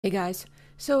Hey guys,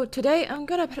 so today I'm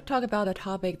gonna talk about a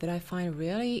topic that I find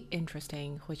really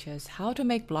interesting, which is how to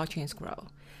make blockchains grow.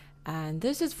 And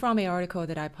this is from an article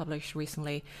that I published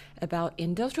recently about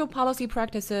industrial policy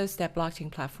practices that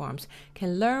blockchain platforms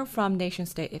can learn from nation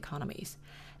state economies.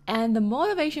 And the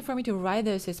motivation for me to write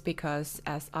this is because,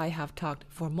 as I have talked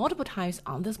for multiple times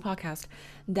on this podcast,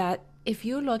 that if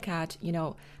you look at,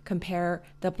 compare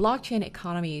the blockchain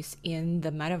economies in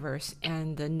the metaverse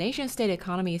and the nation state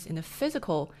economies in the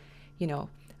physical,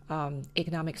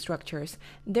 economic structures,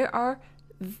 there are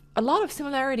a lot of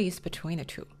similarities between the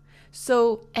two.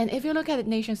 So, and if you look at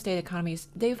nation state economies,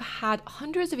 they've had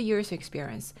hundreds of years of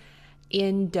experience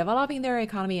in developing their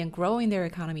economy and growing their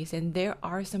economies, and there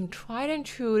are some tried and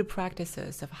true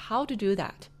practices of how to do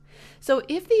that. So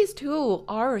if these two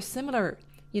are similar,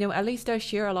 at least they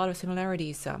share a lot of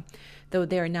similarities, though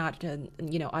they're not,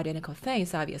 identical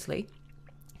things, obviously,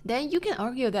 then you can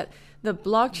argue that the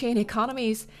blockchain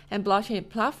economies and blockchain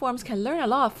platforms can learn a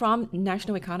lot from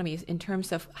national economies in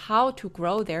terms of how to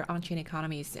grow their on-chain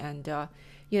economies and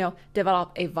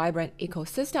develop a vibrant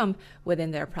ecosystem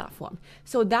within their platform.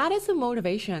 So that is the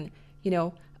motivation,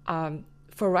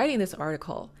 for writing this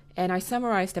article. And I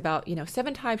summarized about,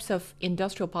 7 types of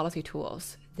industrial policy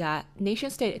tools that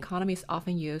nation-state economies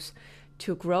often use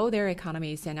to grow their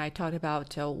economies. And I talked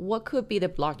about what could be the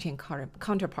blockchain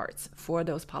counterparts for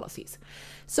those policies.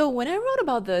 So when I wrote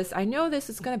about this, I know this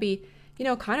is going to be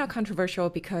kind of controversial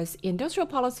because industrial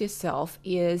policy itself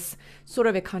is sort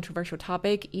of a controversial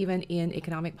topic, even in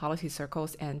economic policy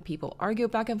circles, and people argue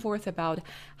back and forth about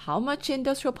how much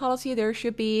industrial policy there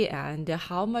should be and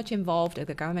how much involved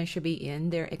the government should be in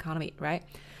their economy, right?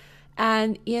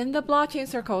 And in the blockchain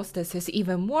circles, this is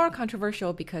even more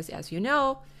controversial because, as you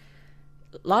know,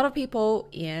 a lot of people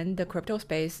in the crypto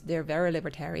space, they're very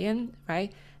libertarian,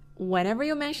 right? Whenever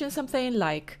you mention something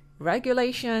like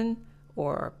regulation,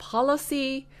 or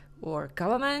policy or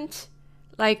government,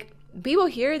 like people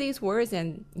hear these words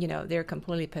and they're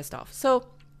completely pissed off. So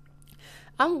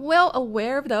I'm well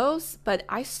aware of those, but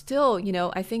I still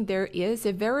I think there is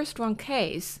a very strong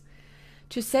case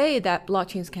to say that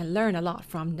blockchains can learn a lot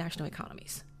from national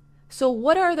economies. So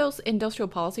what are those industrial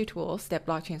policy tools that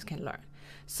blockchains can learn?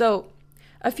 So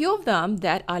a few of them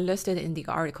that I listed in the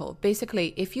article,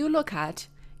 basically if you look at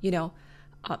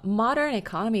modern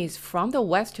economies from the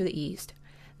West to the East,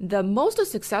 the most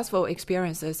successful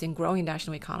experiences in growing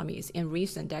national economies in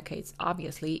recent decades,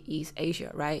 obviously East Asia,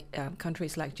 right?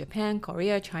 Countries like Japan,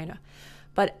 Korea, China.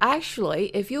 But actually,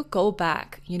 if you go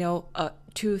back,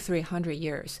 200-300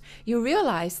 years, you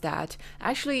realize that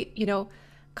actually,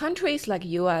 countries like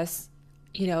US,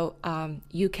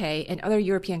 UK and other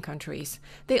European countries,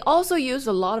 they also use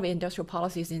a lot of industrial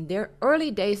policies in their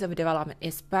early days of development,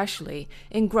 especially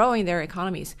in growing their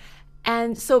economies.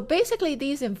 And so basically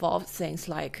these involve things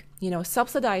like,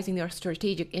 subsidizing their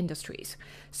strategic industries.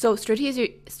 So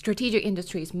strategic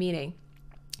industries meaning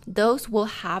those will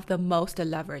have the most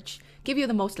leverage, give you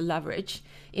the most leverage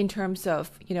in terms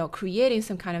of, creating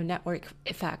some kind of network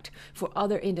effect for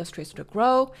other industries to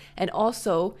grow, and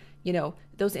also,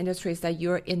 those industries that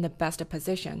you're in the best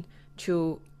position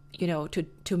to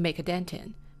make a dent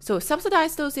in. So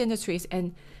subsidize those industries,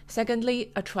 and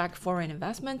secondly, attract foreign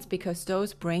investments because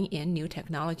those bring in new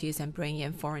technologies and bring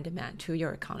in foreign demand to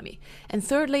your economy. And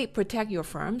thirdly, protect your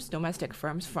firms, domestic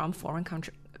firms, from foreign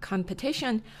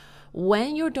competition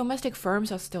when your domestic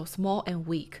firms are still small and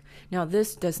weak. Now,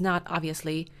 this does not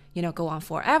obviously, go on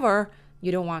forever.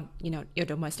 You don't want, your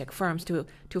domestic firms to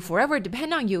forever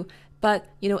depend on you. But,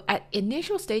 at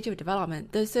initial stage of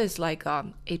development, this is like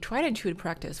a tried and true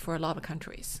practice for a lot of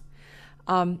countries.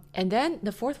 And then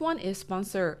the fourth one is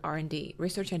sponsor R&D,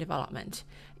 research and development.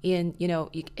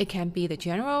 It can be the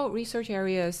general research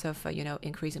areas of,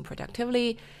 increasing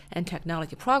productivity and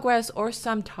technology progress, or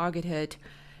some targeted,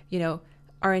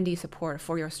 R&D support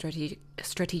for your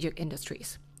strategic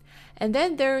industries. And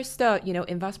then there's the,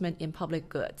 investment in public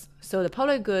goods. So the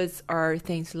public goods are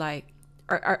things like,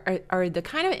 are the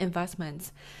kind of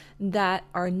investments that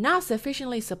are not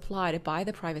sufficiently supplied by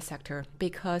the private sector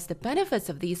because the benefits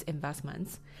of these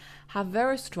investments have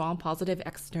very strong positive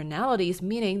externalities,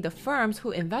 meaning the firms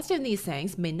who invest in these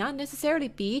things may not necessarily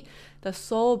be the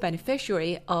sole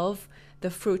beneficiary of the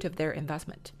fruit of their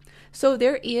investment. So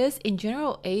there is, in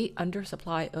general, a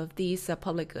undersupply of these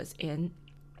public goods in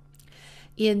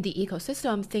the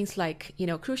ecosystem. Things like,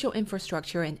 crucial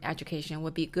infrastructure and education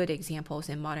would be good examples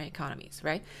in modern economies,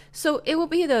 right? So it will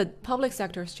be the public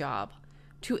sector's job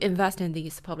to invest in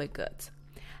these public goods.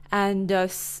 And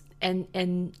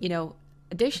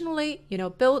additionally,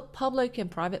 build public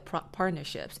and private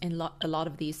partnerships in a lot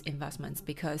of these investments,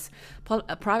 because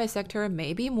private sector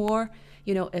may be more,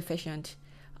 efficient.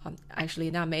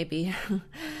 Actually, not maybe.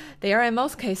 They are in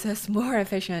most cases more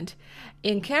efficient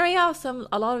in carrying out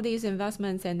a lot of these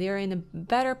investments, and they're in a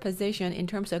better position in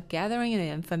terms of gathering the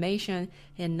information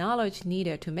and knowledge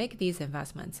needed to make these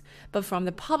investments. But from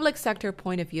the public sector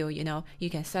point of view, you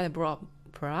can set broad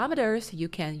parameters, you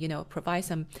can, provide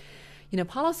some,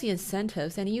 policy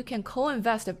incentives, and you can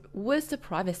co-invest with the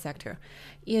private sector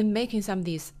in making some of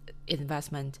these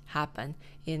investments happen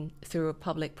through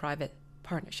public-private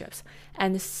partnerships.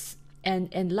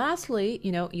 And lastly,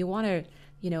 you want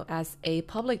to, as a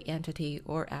public entity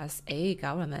or as a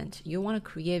government, you want to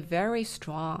create very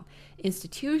strong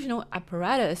institutional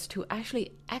apparatus to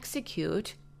actually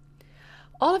execute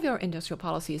all of your industrial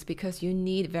policies, because you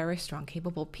need very strong,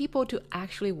 capable people to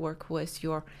actually work with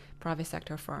your private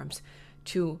sector firms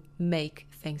to make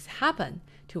things happen,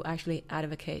 to actually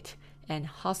advocate and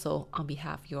hustle on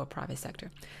behalf of your private sector.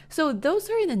 So those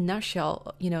are in a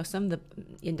nutshell, some of the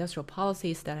industrial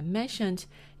policies that I mentioned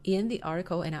in the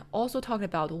article. And I also talked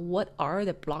about what are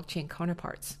the blockchain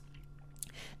counterparts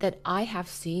that I have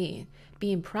seen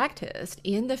being practiced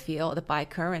in the field by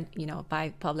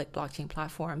by public blockchain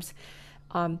platforms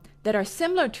that are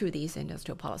similar to these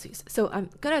industrial policies. So I'm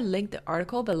going to link the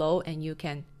article below, and you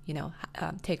can,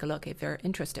 take a look if you're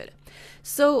interested.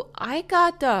 So I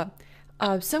got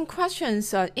some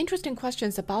questions, interesting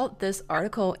questions about this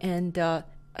article, and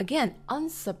again,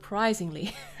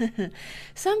 unsurprisingly,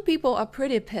 some people are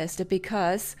pretty pissed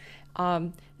because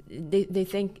they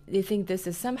think this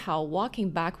is somehow walking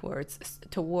backwards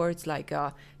towards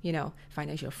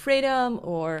financial freedom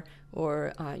or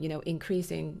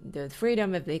increasing the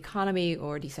freedom of the economy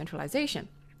or decentralization.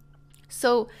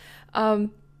 So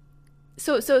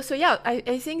yeah,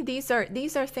 I think these are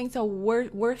things that are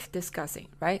worth discussing,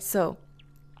 right? So.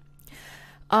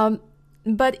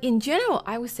 But in general,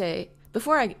 I would say,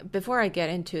 before I get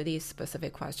into these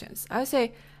specific questions, I would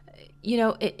say,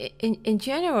 in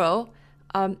general,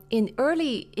 in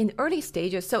early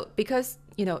stages, so because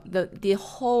the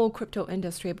whole crypto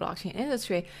industry, blockchain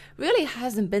industry, really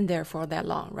hasn't been there for that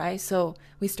long, right? So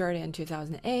we started in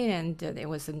 2008, and it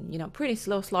was a pretty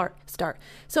slow start.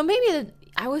 So maybe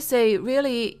I would say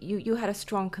really you had a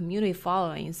strong community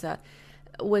following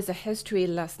with a history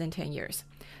less than 10 years.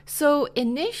 So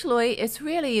initially, it's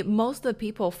really most of the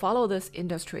people follow this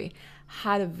industry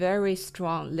had a very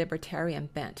strong libertarian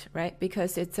bent, right?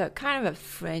 Because it's a kind of a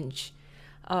fringe,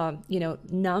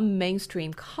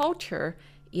 non-mainstream culture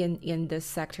in this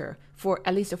sector, for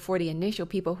at least for the initial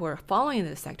people who are following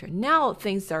this sector. Now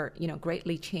things are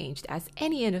greatly changed, as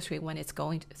any industry when it's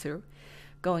going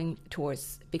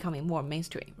towards becoming more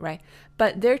mainstream, right?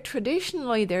 But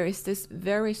traditionally there is this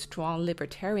very strong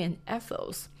libertarian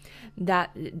ethos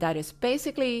that is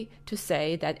basically to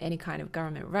say that any kind of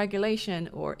government regulation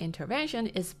or intervention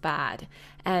is bad,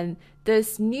 and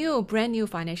this brand new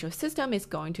financial system is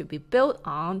going to be built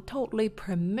on totally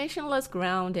permissionless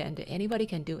ground, and anybody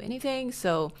can do anything.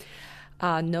 So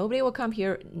nobody will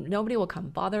come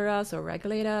bother us or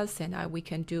regulate us, and we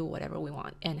can do whatever we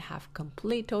want and have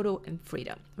complete total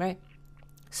freedom, right?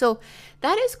 So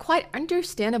that is quite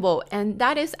understandable, and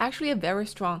that is actually a very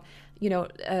strong,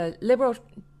 liberal.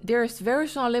 There's very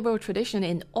strong liberal tradition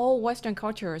in all Western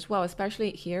culture as well, especially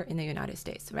here in the United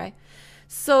States, right?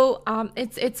 So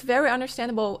it's very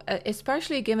understandable,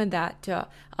 especially given that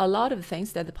a lot of the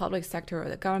things that the public sector or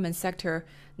the government sector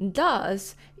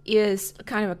does is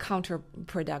kind of a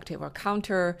counterproductive or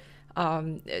counter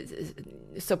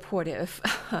supportive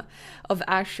of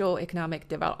actual economic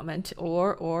development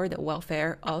or the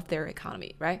welfare of their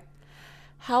economy, right?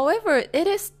 However, it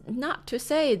is not to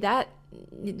say that,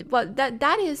 but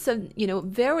that is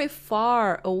very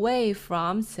far away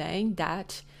from saying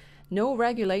that no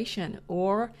regulation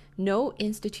or no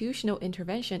institutional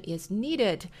intervention is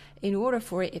needed in order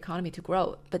for the economy to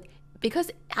grow. But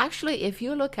because actually, if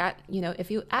you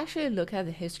actually look at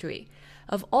the history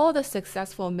of all the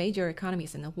successful major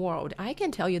economies in the world, I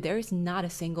can tell you there is not a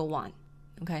single one.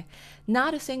 Okay,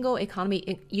 not a single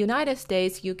economy, United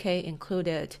States, UK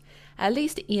included, at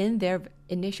least in their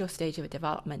initial stage of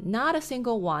development, not a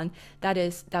single one that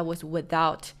was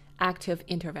without active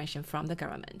intervention from the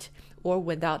government or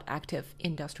without active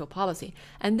industrial policy.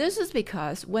 And this is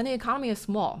because when the economy is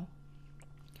small,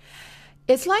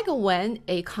 it's like when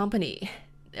a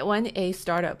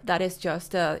startup that is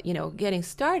just getting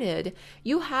started,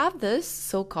 you have this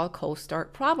so-called cold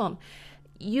start problem.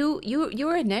 You're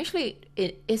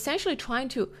essentially trying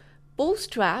to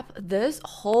bootstrap this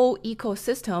whole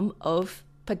ecosystem of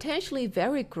potentially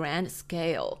very grand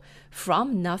scale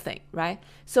from nothing, right?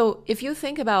 So if you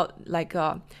think about like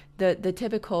the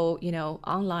typical,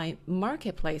 online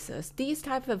marketplaces, these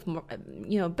type of,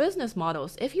 business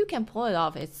models, if you can pull it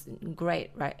off, it's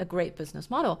great, right? A great business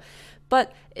model.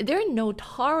 But they're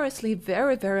notoriously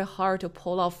very, very hard to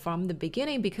pull off from the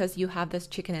beginning because you have this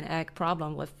chicken and egg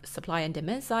problem with supply and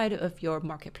demand side of your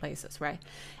marketplaces, right?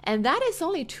 And that is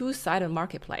only two-sided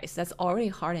marketplace. That's already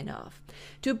hard enough.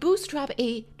 To bootstrap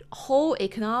a whole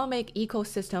economic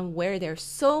ecosystem where there's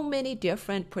so many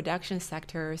different production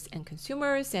sectors and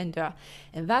consumers and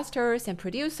investors and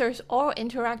producers all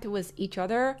interact with each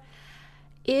other,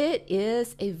 it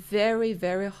is a very,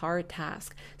 very hard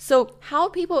task. So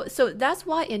that's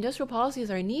why industrial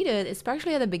policies are needed,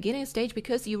 especially at the beginning stage,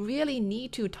 because you really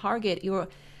need to target your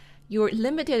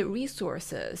limited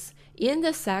resources in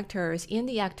the sectors, in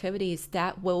the activities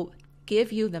that will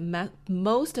give you the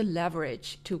most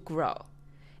leverage to grow.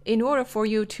 In order for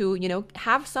you to,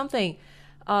 have something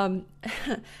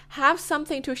have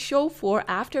something to show for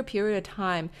after a period of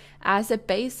time as a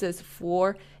basis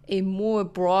for a more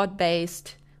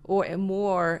broad-based or a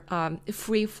more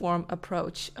free-form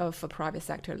approach of a private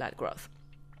sector-led growth.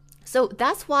 So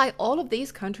that's why all of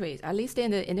these countries, at least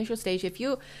in the initial stage, if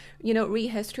you, read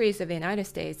histories of the United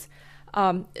States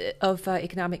of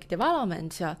economic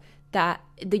development, that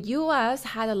the U.S.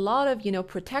 had a lot of,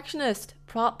 protectionist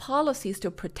policies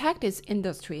to protect its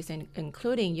industries,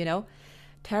 including,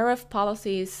 tariff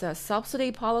policies,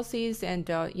 subsidy policies, and,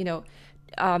 the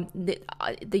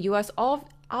U.S.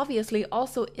 obviously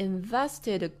also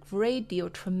invested a great deal,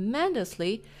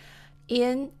 tremendously,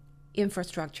 in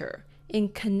infrastructure, in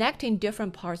connecting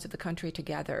different parts of the country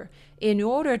together in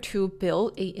order to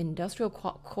build an industrial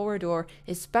corridor,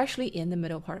 especially in the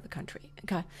middle part of the country.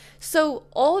 Okay, so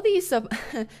all these,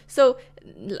 and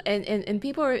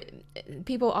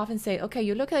people often say, okay,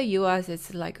 you look at the U.S.,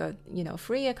 it's like a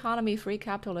free economy, free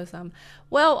capitalism.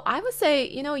 Well, I would say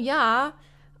yeah.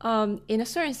 In a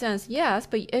certain sense, yes,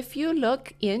 but if you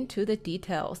look into the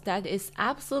details, that is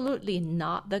absolutely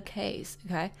not the case,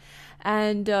 okay?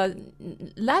 And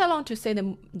let alone to say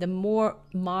the more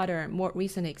modern, more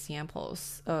recent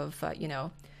examples of,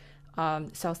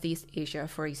 Southeast Asia,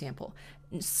 for example.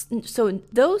 So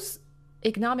those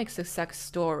economic success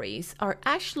stories are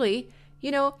actually,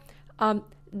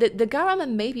 the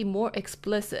government may be more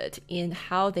explicit in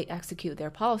how they execute their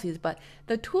policies, but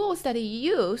the tools that they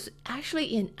use actually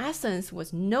in essence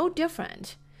was no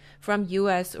different from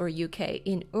US or UK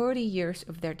in early years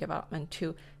of their development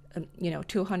to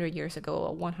 200 years ago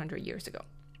or 100 years ago.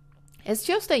 It's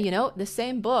just that, the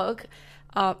same book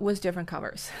with different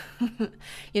covers,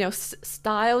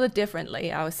 styled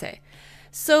differently, I would say.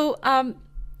 So, and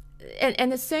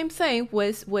the same thing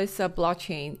with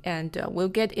blockchain, and we'll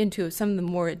get into some of the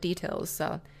more details,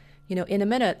 in a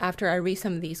minute after I read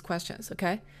some of these questions,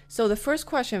 okay? So the first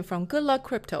question from Good Luck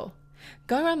Crypto.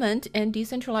 Government and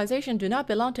decentralization do not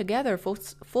belong together,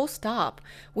 full stop.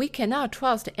 We cannot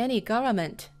trust any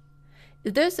government.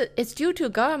 It's due to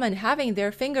government having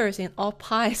their fingers in all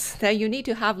pies that you need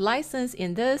to have license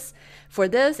in this, for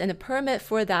this, and a permit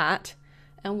for that.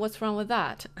 And what's wrong with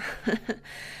that?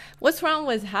 What's wrong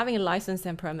with having a license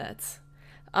and permits?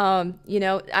 I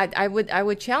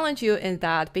would challenge you in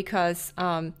that because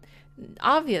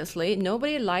obviously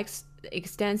nobody likes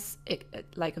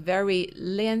like a very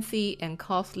lengthy and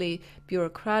costly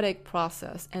bureaucratic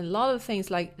process, and a lot of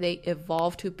things like they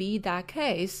evolve to be that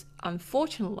case,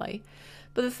 unfortunately.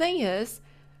 But the thing is,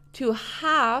 to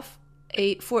have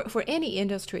for any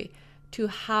industry to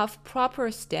have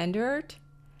proper standard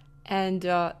and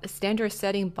standard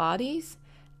setting bodies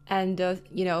and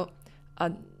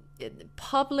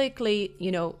publicly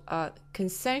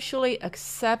consensually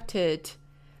accepted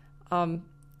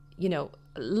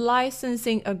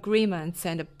licensing agreements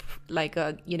and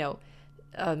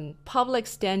public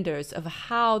standards of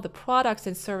how the products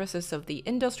and services of the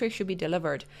industry should be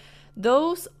delivered,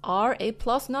 those are a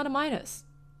plus, not a minus.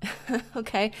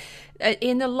 Okay,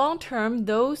 in the long term,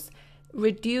 those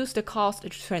reduce the cost, the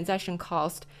transaction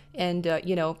cost, and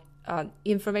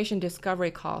information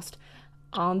discovery cost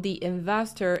on the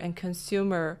investor and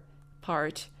consumer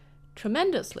part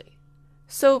tremendously.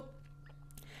 So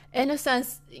in a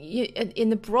sense, in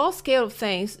the broad scale of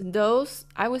things, those,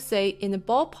 I would say, in the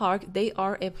ballpark, they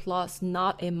are a plus,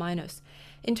 not a minus.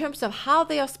 In terms of how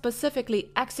they are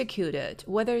specifically executed,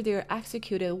 whether they're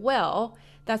executed well,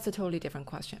 that's a totally different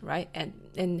question, right?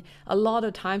 And a lot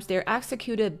of times they're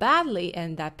executed badly,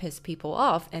 and that pisses people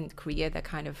off and create that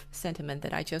kind of sentiment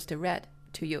that I just read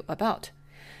to you about.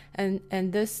 And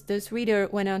this reader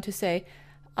went on to say,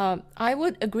 I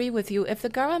would agree with you. If the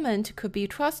government could be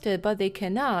trusted, but they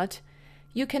cannot,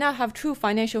 you cannot have true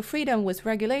financial freedom with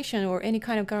regulation or any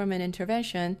kind of government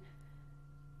intervention.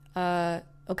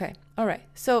 Okay, all right.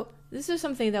 So this is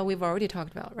something that we've already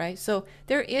talked about, right? So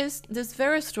there is this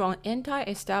very strong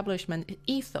anti-establishment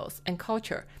ethos and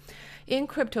culture in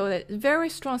crypto, that very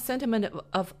strong sentiment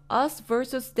of us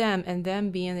versus them, and them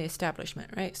being the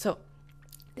establishment, right? So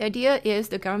the idea is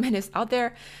the government is out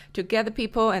there to get the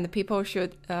people, and the people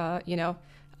should,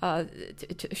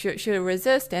 should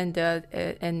resist, and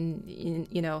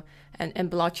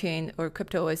blockchain or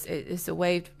crypto is a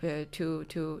way to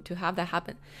have that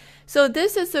happen. So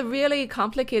this is a really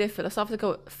complicated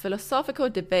philosophical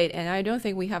debate, and I don't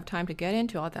think we have time to get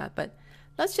into all that. But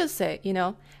let's just say,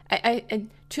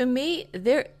 to me,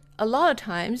 there a lot of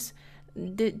times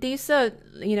these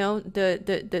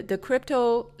the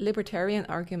crypto libertarian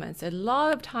arguments a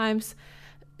lot of times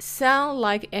sound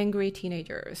like angry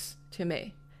teenagers to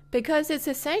me, because it's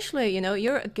essentially,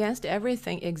 you're against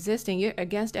everything existing, you're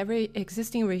against every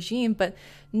existing regime, but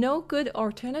no good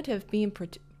alternative being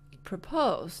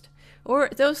proposed. Or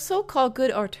those so-called good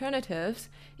alternatives,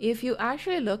 if you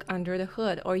actually look under the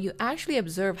hood, or you actually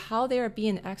observe how they are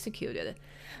being executed.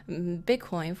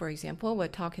 Bitcoin, for example, we'll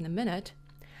talk in a minute.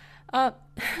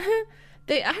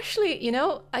 They actually,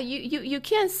 you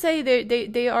can't say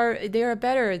they are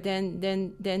better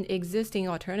than existing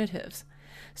alternatives.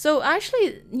 So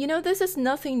actually, this is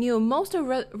nothing new. Most of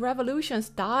revolutions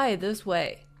die this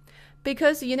way,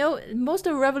 because most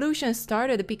of revolutions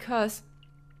started because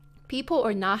people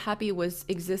are not happy with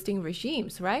existing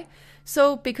regimes, right?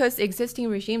 So because existing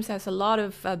regimes has a lot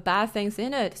of bad things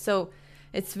in it, so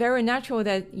it's very natural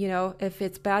that if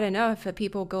it's bad enough,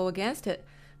 people go against it.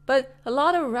 But a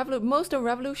lot of most of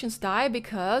revolutions die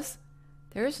because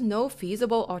there's no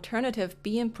feasible alternative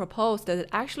being proposed that is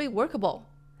actually workable.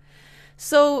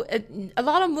 So a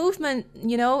lot of movement,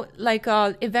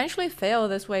 eventually fail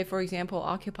this way. For example,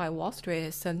 Occupy Wall Street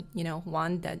is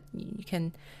one that you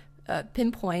can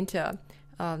pinpoint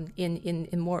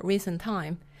in more recent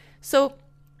time. So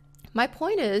my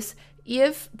point is,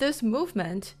 if this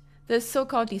movement, this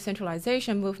so-called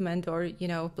decentralization movement, or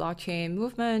blockchain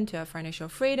movement, financial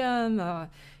freedom,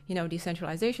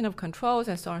 decentralization of controls,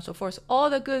 and so on and so forth, all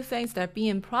the good things that are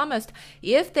being promised,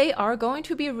 if they are going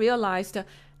to be realized,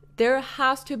 there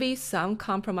has to be some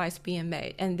compromise being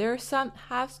made, and there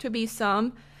has to be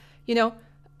some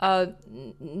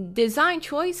design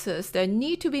choices that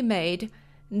need to be made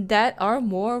that are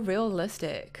more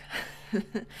realistic.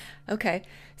 Okay,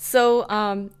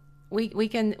 so we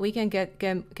can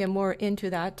get more into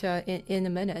that in a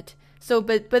minute. So,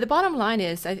 but the bottom line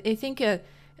is, I think at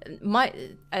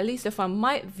least from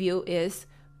my view is,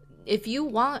 if you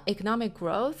want economic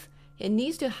growth, it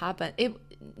needs to happen.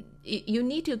 You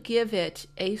need to give it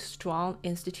a strong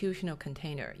institutional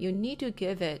container. You need to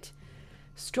give it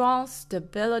strong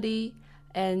stability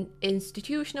and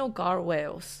institutional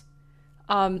guardrails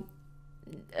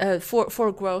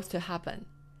for growth to happen.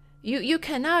 You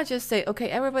cannot just say,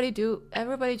 okay, everybody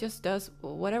just does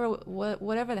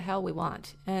whatever the hell we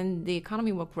want, and the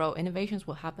economy will grow, innovations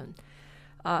will happen,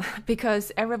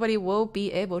 because everybody will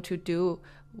be able to do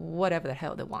whatever the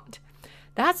hell they want.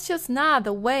 That's just not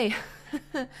the way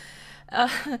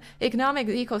economic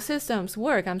ecosystems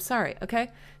work. I'm sorry.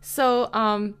 Okay, so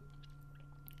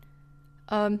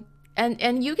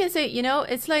and you can say,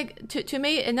 it's like, to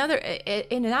me, another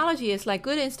an analogy is like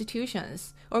good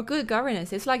institutions or good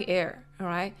governance. It's like air, all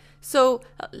right? So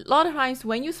a lot of times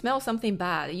when you smell something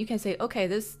bad, you can say, okay,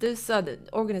 this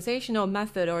organizational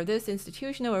method or this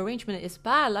institutional arrangement is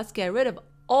bad. Let's get rid of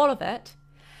all of it.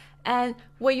 And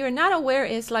what you're not aware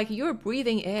is, like, you're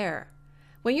breathing air.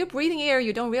 When you're breathing air,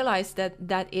 you don't realize that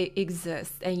it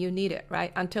exists and you need it,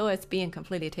 right? Until it's being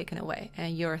completely taken away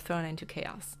and you're thrown into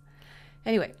chaos.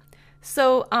 Anyway,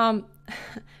 so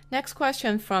next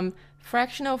question from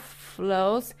Fractional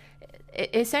Flows.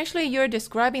 Essentially, you're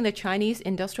describing the Chinese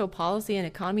industrial policy and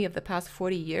economy of the past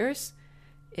 40 years.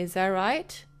 Is that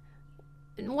right?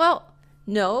 Well,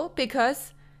 no,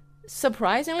 because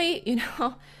surprisingly,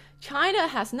 China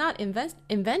has not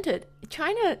invented.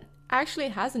 China actually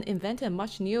hasn't invented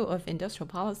much new of industrial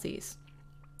policies.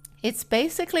 It's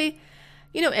basically,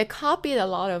 it copied a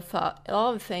lot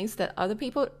of things that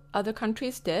other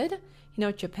countries did.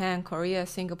 Japan, Korea,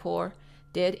 Singapore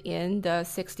did in the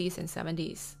 60s and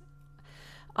 70s.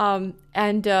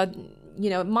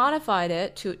 Modified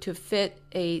it to fit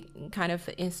a kind of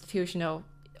institutional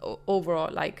overall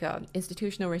like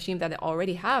institutional regime that they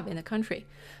already have in the country.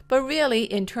 But really,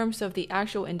 in terms of the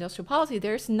actual industrial policy,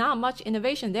 there's not much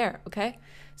innovation there. Okay,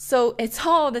 so it's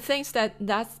all the things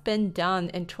that's been done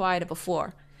and tried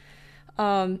before.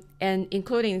 And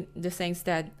including the things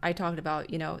that I talked about,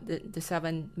 the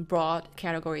 7 broad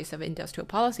categories of industrial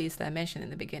policies that I mentioned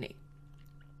in the beginning.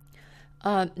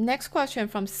 Next question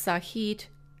from Sahid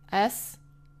S.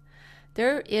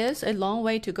 There is a long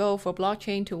way to go for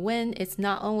blockchain to win. It's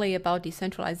not only about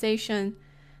decentralization.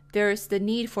 There's the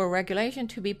need for regulation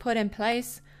to be put in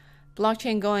place.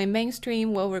 Blockchain going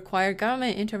mainstream will require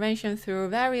government intervention through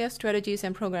various strategies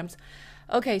and programs.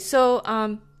 Okay, so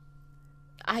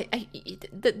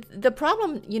the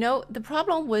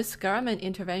problem with government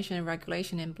intervention and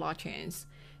regulation in blockchains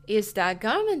is that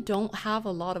government don't have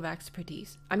a lot of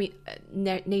expertise. I mean,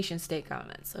 nation state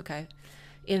governments, okay,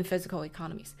 in physical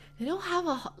economies, they don't have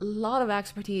a lot of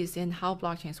expertise in how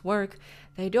blockchains work.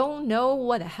 They don't know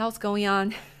what the hell's going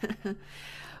on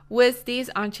with these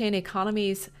on-chain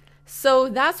economies. So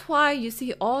that's why you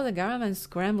see all the governments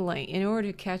scrambling in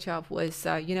order to catch up with,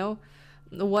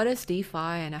 what is DeFi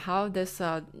and how this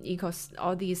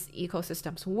all these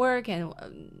ecosystems work, and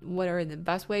what are the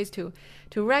best ways to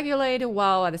regulate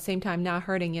while at the same time not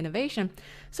hurting innovation.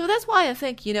 So that's why I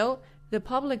think, the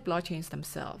public blockchains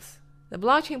themselves, the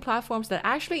blockchain platforms that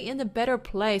are actually in the better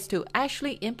place to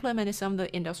actually implement some of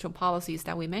the industrial policies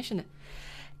that we mentioned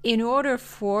in order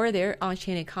for their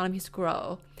on-chain economies to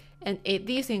grow. And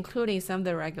these including some of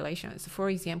the regulations, for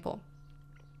example,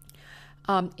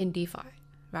 in DeFi,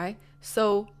 right?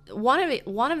 So one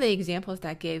of the examples that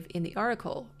I gave in the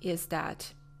article is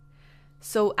that,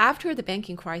 so after the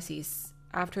banking crisis,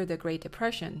 after the Great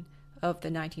Depression of the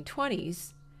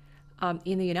 1920s,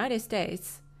 in the United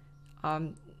States,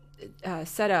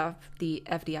 set up the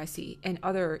FDIC and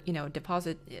other,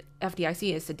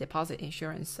 FDIC is a deposit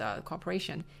insurance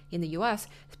corporation in the U.S.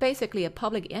 It's basically a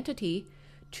public entity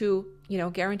to,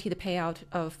 guarantee the payout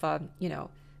of,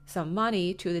 some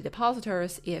money to the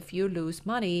depositors if you lose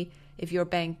money, if your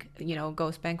bank,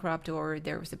 goes bankrupt or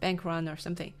there was a bank run or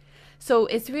something. So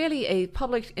it's really a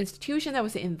public institution that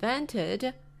was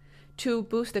invented to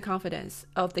boost the confidence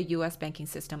of the U.S. banking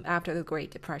system after the Great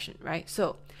Depression, right?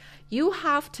 So you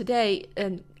have today,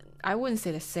 and I wouldn't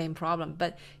say the same problem,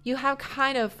 but you have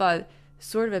kind of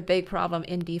sort of a big problem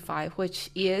in DeFi, which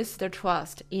is the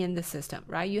trust in the system,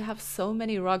 right? You have so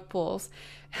many rug pulls.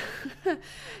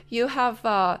 You have,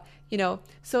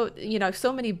 so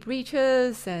many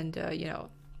breaches and,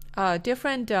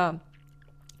 different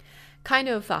kind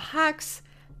of hacks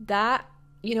that,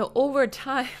 over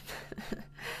time,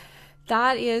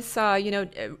 that is,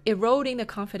 eroding the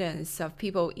confidence of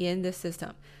people in the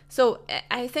system. So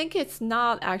I think it's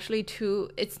not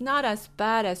as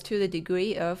bad as to the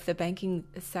degree of the banking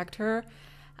sector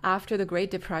after the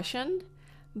Great Depression.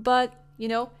 But,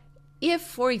 if,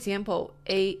 for example,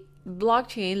 a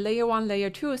blockchain layer 1, layer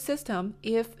 2 system,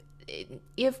 if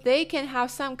they can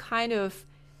have some kind of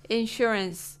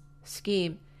insurance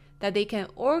scheme that they can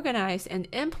organize and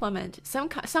implement,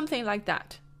 something like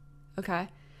that, okay?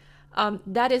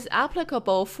 That is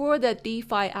applicable for the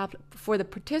DeFi for the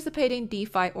participating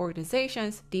DeFi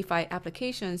organizations, DeFi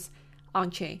applications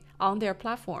on chain, on their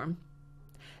platform.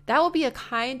 That will be a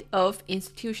kind of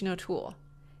institutional tool,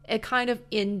 a kind of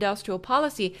industrial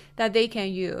policy that they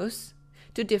can use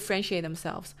to differentiate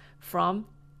themselves from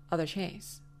other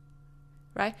chains,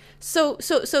 right? So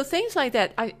things like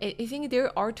that. I think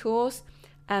there are tools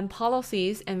and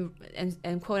policies and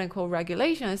quote unquote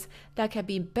regulations that can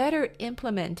be better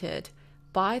implemented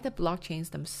by the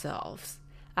blockchains themselves,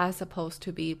 as opposed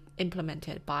to be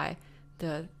implemented by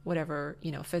the whatever,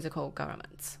 physical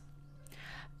governments.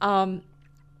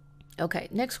 Okay,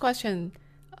 next question.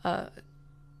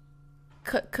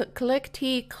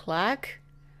 Click Clack.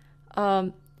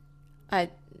 I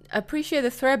appreciate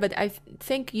the thread, but I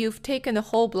think you've taken the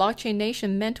whole blockchain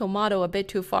nation mental model a bit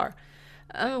too far.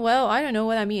 Well, I don't know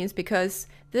what that means, because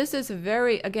this is a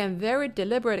very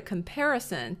deliberate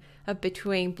comparison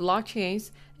between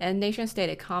blockchains and nation-state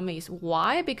economies.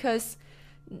 Why? Because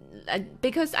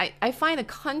I find the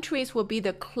countries will be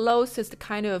the closest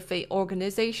kind of a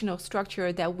organizational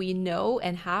structure that we know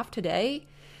and have today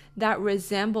that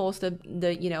resembles the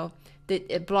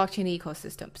blockchain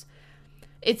ecosystems.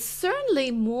 It's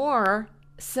certainly more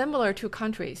similar to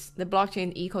countries. The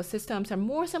blockchain ecosystems are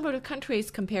more similar to countries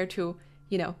compared to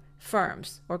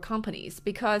firms or companies,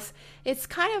 because it's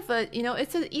kind of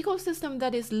it's an ecosystem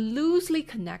that is loosely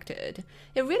connected.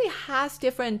 It really has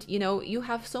different, you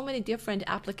have so many different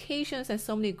applications and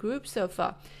so many groups of,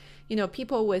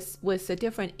 people with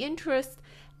different interests,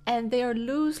 and they are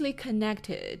loosely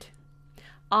connected.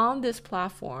 on this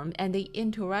platform and they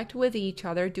interact with each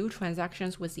other, do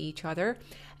transactions with each other,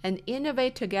 and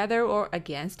innovate together or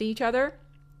against each other.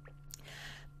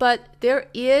 But there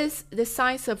is the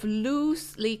signs of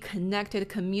loosely connected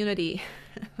community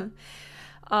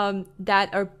that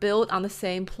are built on the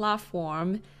same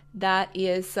platform that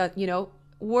is,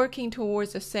 working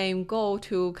towards the same goal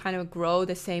to kind of grow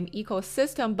the same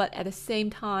ecosystem, but at the same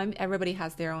time, everybody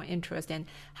has their own interest and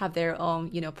have their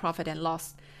own, profit and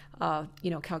loss,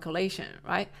 calculation,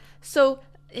 right? So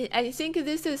I think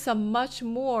this is a much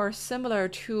more similar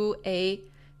to a,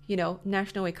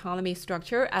 national economy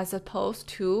structure as opposed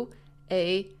to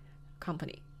a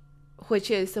company,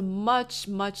 which is a much,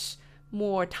 much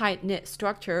more tight-knit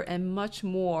structure and much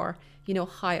more,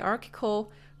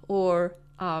 hierarchical or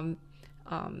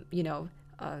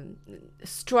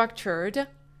structured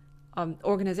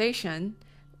organization,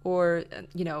 or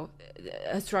a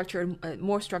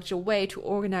more structured way to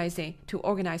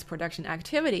organize production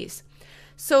activities.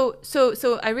 So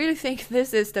I really think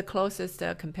this is the closest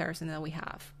comparison that we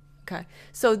have. Okay,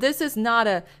 so this is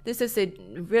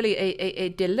really a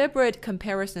deliberate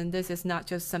comparison. This is not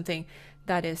just something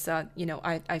that is I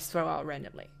throw out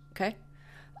randomly. Okay,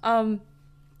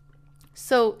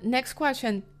 so next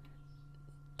question.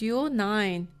 Dual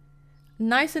 9.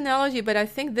 Nice analogy, but I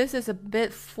think this is a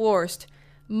bit forced.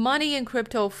 Money in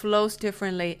crypto flows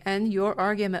differently, and your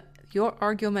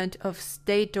argument of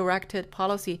state-directed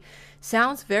policy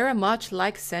sounds very much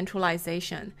like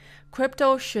centralization.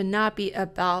 Crypto should not be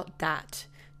about that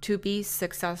to be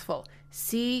successful.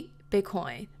 See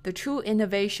Bitcoin. The true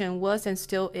innovation was and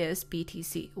still is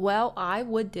BTC. Well, I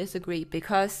would disagree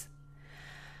because,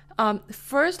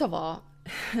 first of all,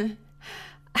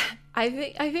 I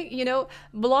think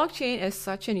blockchain is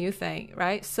such a new thing,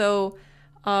 right? So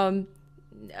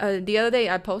the other day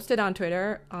I posted on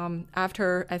Twitter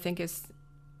after I think it's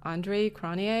Andre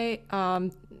Cronje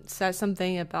said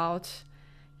something about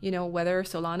whether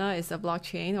Solana is a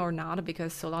blockchain or not,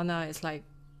 because Solana is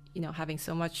having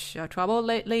so much trouble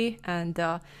lately, and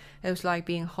it was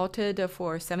being halted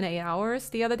for 7 to 8 hours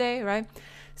the other day, right?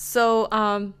 So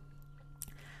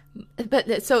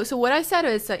so what I said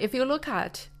is if you look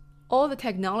at all the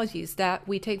technologies that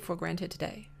we take for granted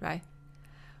today, right?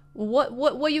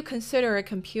 What you consider a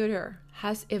computer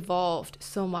has evolved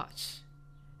so much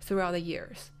throughout the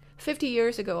years. 50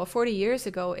 years ago or 40 years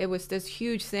ago, it was this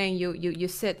huge thing. You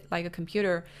sit like a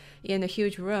computer in a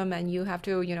huge room, and you have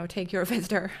to take your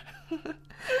visitor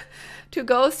to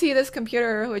go see this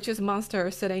computer, which is a monster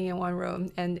sitting in one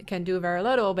room and can do very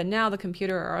little. But now the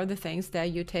computer are the things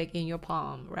that you take in your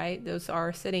palm, right? Those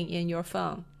are sitting in your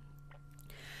phone.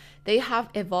 They have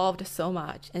evolved so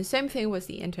much. And same thing with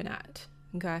the internet.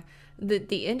 Okay,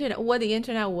 the internet, what the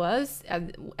internet was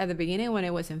at the beginning when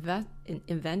it was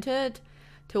invented,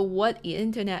 to what the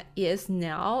internet is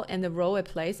now, and the role it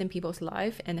plays in people's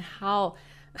life, and how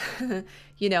the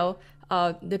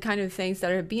kind of things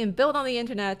that are being built on the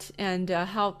internet, and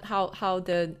how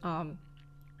the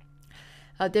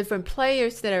different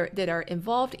players that are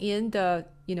involved in the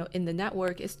in the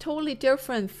network is totally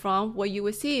different from what you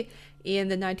would see in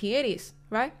the 1980s,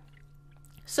 right?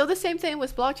 So the same thing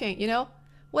with blockchain.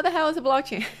 What the hell is a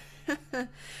blockchain?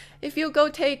 If you go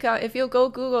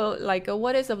Google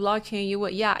what is a blockchain, you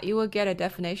will get a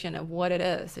definition of what it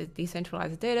is. It's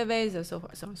decentralized database, and so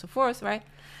on and so forth, right?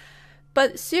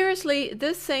 But seriously,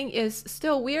 this thing is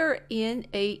still, we're in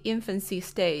a infancy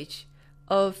stage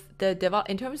of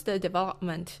in terms of the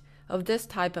development of this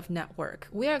type of network.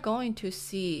 We are going to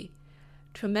see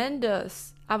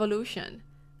tremendous evolution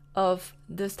of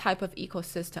this type of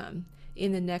ecosystem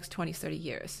in the next 20, 30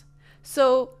 years.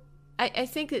 So I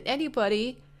think that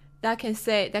anybody that can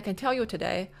tell you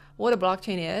today what a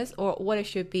blockchain is, or what it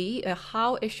should be, or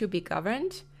how it should be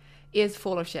governed, is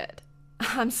full of shit.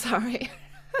 I'm sorry.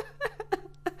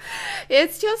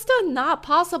 It's just not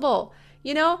possible.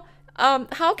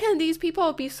 How can these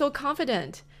people be so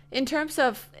confident in terms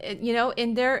of,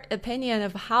 in their opinion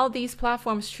of how these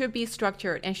platforms should be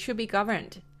structured and should be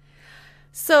governed?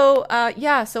 So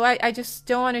so I just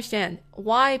don't understand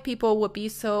why people would be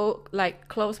so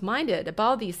close-minded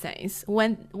about these things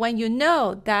when you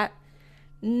know that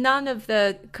none of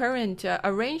the current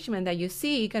arrangement that you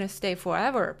see gonna stay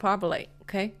forever, probably.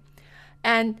 Okay,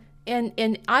 and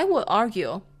I will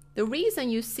argue the reason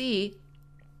you see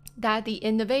that the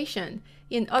innovation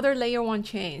in other layer 1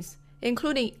 chains,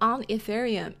 including on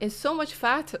Ethereum, is so much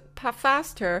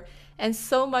faster and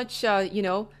so much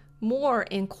more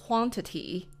in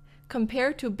quantity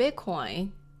compared to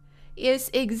Bitcoin, is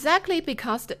exactly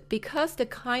because the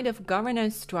kind of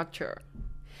governance structure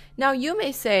Now you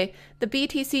may say the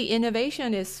BTC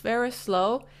innovation is very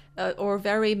slow or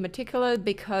very meticulous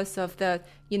because of the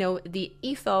the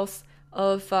ethos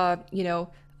of of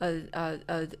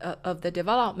the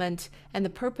development, and the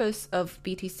purpose of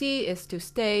BTC is to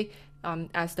stay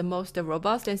as the most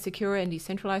robust and secure and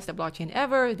decentralized blockchain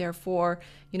ever. Therefore,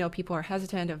 people are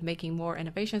hesitant of making more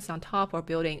innovations on top or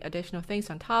building additional things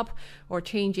on top or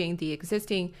changing the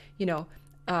existing,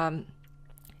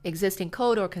 existing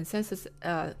code or consensus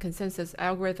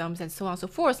algorithms and so on and so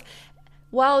forth.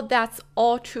 While that's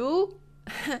all true,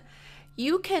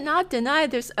 you cannot deny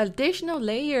there's additional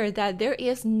layer that there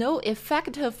is no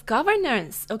effective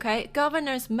governance,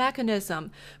 governance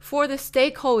mechanism for the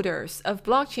stakeholders of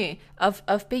blockchain, of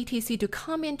BTC to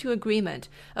come into agreement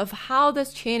of how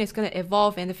this chain is going to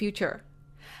evolve in the future.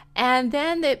 And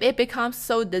then it becomes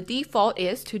so the default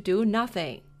is to do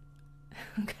nothing,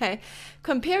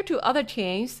 compared to other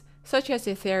chains such as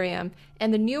Ethereum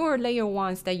and the newer layer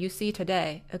ones that you see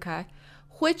today,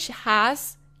 which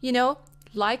has,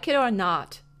 like it or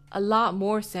not, a lot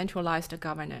more centralized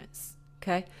governance,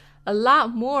 a lot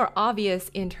more obvious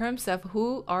in terms of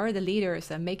who are the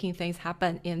leaders and making things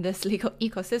happen in this legal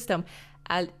ecosystem,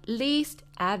 at least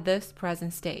at this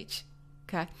present stage,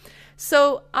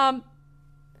 So,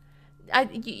 I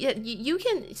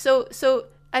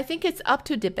think it's up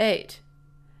to debate.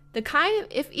 The kind of,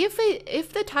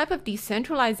 if the type of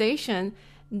decentralization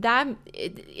that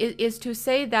is to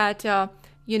say that,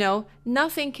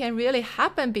 nothing can really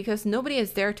happen because nobody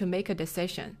is there to make a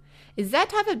decision. Is that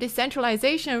type of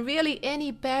decentralization really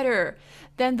any better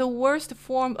than the worst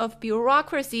form of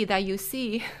bureaucracy that you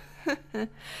see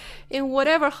in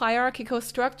whatever hierarchical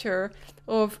structure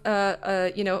of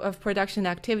of production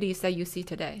activities that you see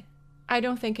today? I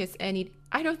don't think it's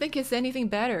anything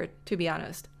better, to be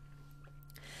honest.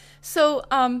 So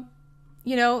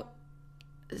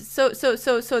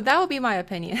so that would be my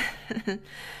opinion.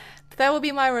 That would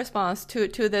be my response to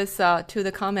this to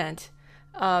the comment.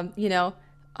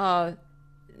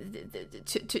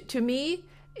 To me,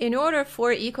 in order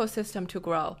for an ecosystem to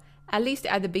grow, at least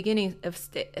at the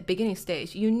beginning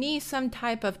stage, you need some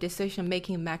type of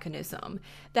decision-making mechanism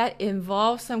that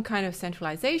involves some kind of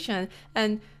centralization,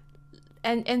 and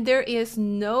there is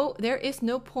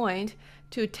no point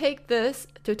to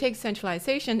take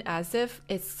centralization as if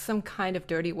it's some kind of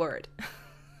dirty word.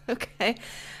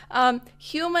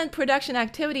 Human production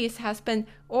activities has been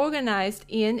organized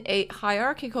in a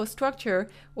hierarchical structure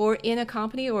or in a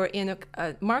company or in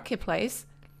a marketplace.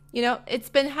 It's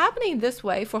been happening this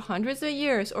way for hundreds of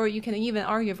years, or you can even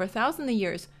argue for thousands of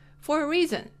years, for a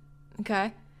reason,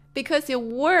 because it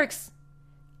works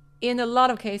in a lot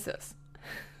of cases.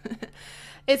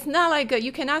 It's not like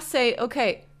you cannot say,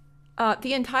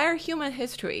 the entire human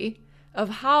history of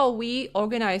how we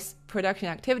organize production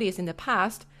activities in the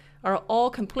past are all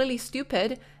completely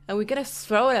stupid, and we're going to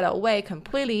throw it away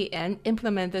completely and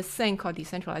implement this thing called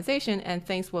decentralization, and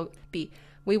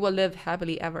we will live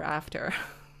happily ever after.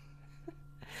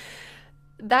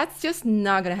 That's just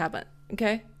not going to happen,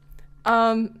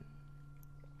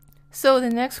 So the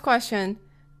next question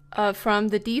from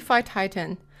the DeFi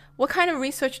Titan: what kind of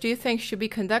research do you think should be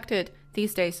conducted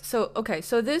these days? So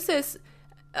this is,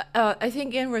 I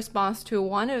think, in response to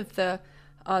one of the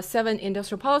 7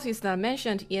 industrial policies that I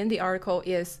mentioned in the article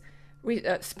is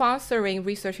sponsoring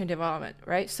research and development,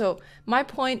 right? So my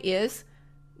point is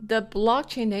the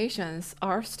blockchain nations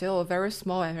are still very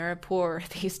small and very poor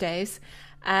these days.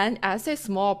 And as a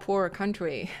small, poor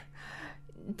country,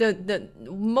 the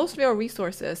most of your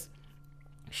resources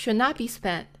should not be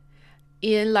spent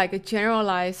in like a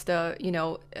generalized,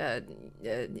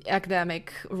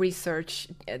 academic research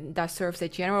that serves a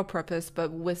general purpose,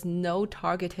 but with no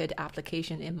targeted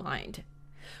application in mind,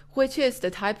 which is the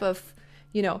type of,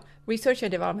 research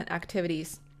and development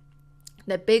activities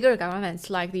that bigger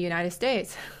governments like the United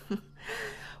States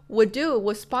would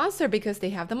sponsor because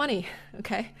they have the money.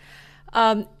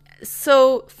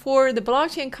 So for the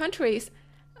blockchain countries,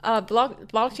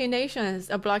 blockchain nations,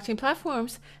 blockchain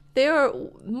platforms, they are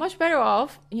much better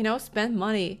off,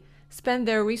 spend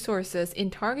their resources in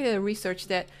targeted research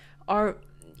that are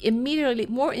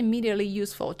more immediately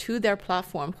useful to their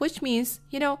platform, which means,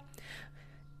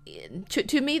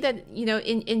 to me that,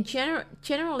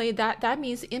 generally that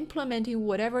means implementing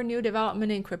whatever new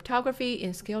development in cryptography,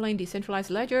 in scaling decentralized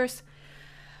ledgers,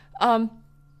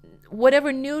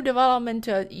 whatever new development,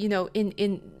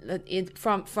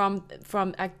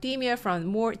 from academia, from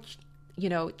more,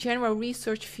 general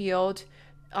research field,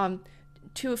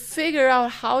 to figure out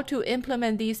how to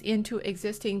implement these into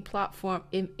existing public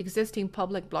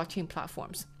blockchain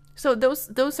platforms. So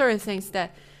those are the things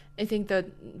that I think the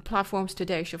platforms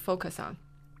today should focus on.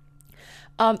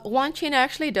 One chain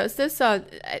actually does this,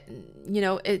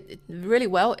 it really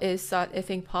well is, I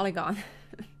think, Polygon,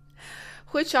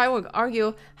 which I would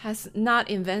argue has not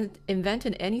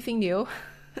invented anything new,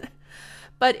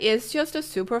 but it's just a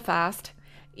super fast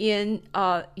in,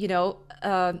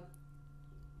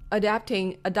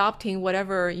 adopting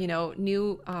whatever,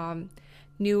 new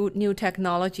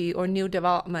technology or new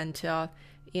development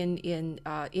in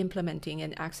implementing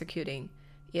and executing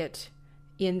it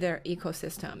in their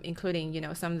ecosystem, including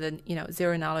some of the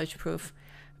zero knowledge proof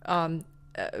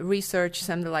research,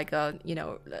 something like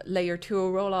layer 2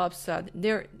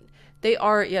 rollups. They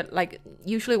are like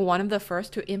usually one of the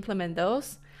first to implement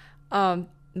those,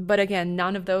 but again,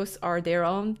 none of those are their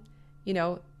own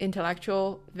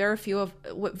intellectual.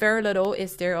 Very little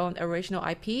is their own original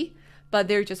IP, but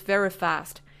they're just very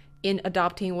fast in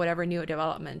adopting whatever new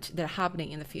development that are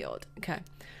happening in the field. Okay,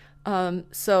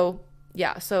 so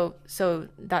that's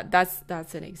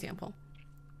an example.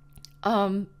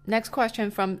 Next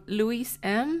question from Luis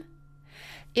M.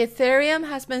 Ethereum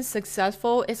has been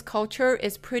successful. Its culture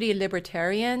is pretty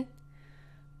libertarian,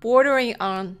 bordering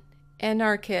on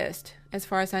anarchist, as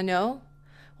far as I know.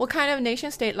 What kind of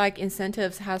nation-state-like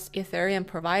incentives has Ethereum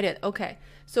provided? Okay,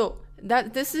 so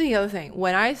this is the other thing.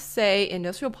 When I say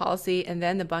industrial policy, and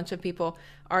then a bunch of people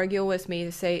argue with me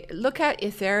to say, look at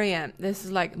Ethereum. This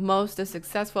is like most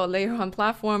successful layer one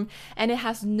platform, and it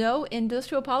has no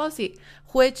industrial policy,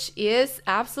 which is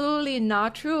absolutely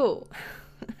not true.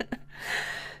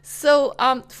 So,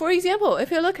 for example,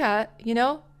 if you look at,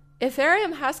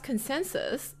 Ethereum has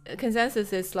Consensus.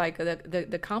 Consensus is like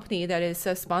the company that is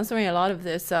sponsoring a lot of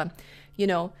this, the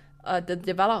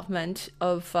development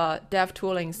of dev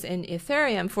toolings in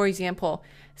Ethereum. For example,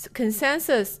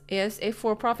 Consensus is a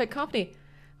for-profit company.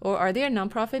 Or are they a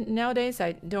nonprofit nowadays?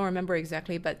 I don't remember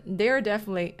exactly, but they're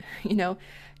definitely,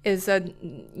 is a,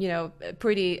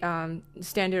 pretty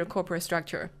standard corporate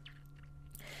structure.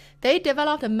 They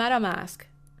developed a MetaMask,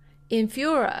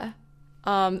 Infura,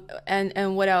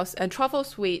 and what else? And Truffle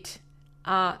Suite,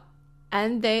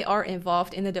 and they are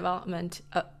involved in the development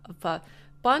of a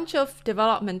bunch of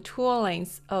development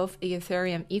toolings of the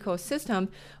Ethereum ecosystem.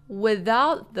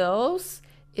 Without those,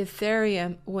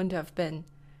 Ethereum wouldn't have been,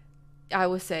 I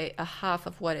would say, a half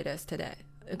of what it is today.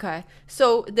 Okay,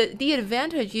 so the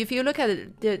advantage, if you look at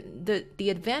it, the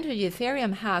advantage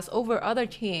Ethereum has over other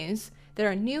chains that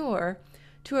are newer,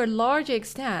 to a large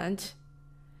extent,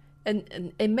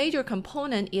 and a major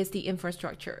component is the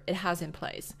infrastructure it has in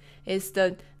place. It's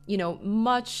the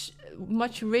much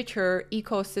richer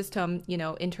ecosystem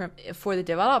for the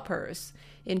developers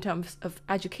in terms of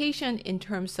education, in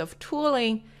terms of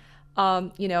tooling,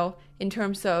 in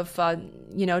terms of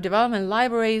development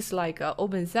libraries like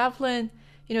Open Zeppelin,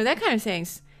 that kind of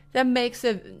things. That makes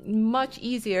it much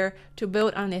easier to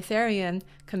build on Ethereum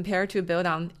compared to build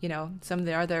on some of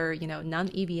the other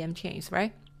non-EVM chains,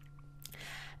 right?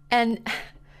 And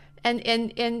I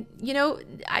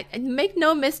make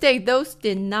no mistake, those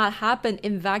did not happen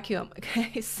in vacuum.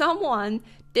 Okay, someone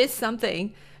did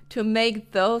something to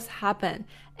make those happen,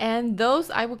 and those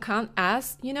I would count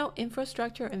as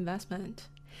infrastructure investment.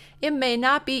 It may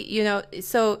not be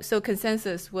so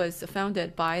Consensus was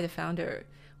founded by the founder,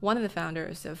 one of the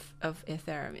founders of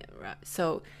Ethereum, right?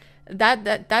 So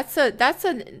that's a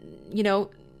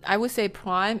I would say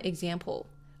prime example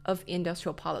of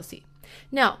industrial policy.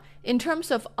 Now, in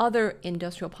terms of other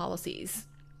industrial policies,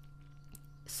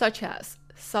 such as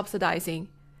subsidizing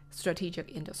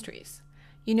strategic industries,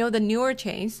 the newer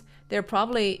chains, they're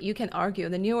probably, you can argue,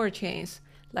 the newer chains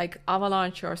like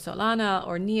Avalanche or Solana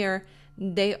or Near,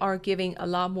 they are giving a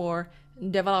lot more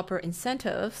developer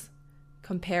incentives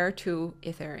compared to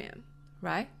Ethereum,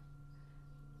 right?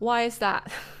 Why is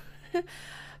that?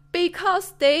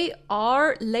 Because they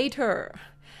are later.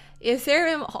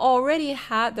 Ethereum already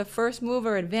had the first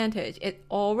mover advantage. It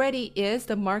already is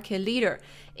the market leader.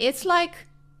 It's like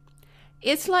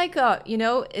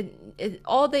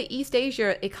all the East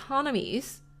Asia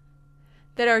economies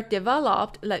that are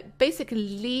developed, like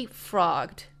basically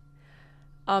leapfrogged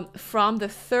from the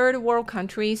third world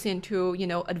countries into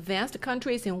advanced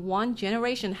countries in one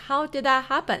generation. How did that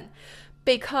happen?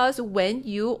 Because when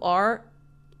you are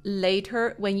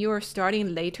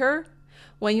starting later,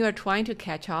 when you are trying to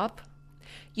catch up,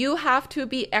 you have to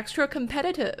be extra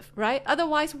competitive, right?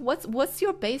 Otherwise, what's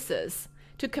your basis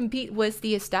to compete with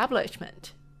the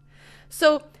establishment?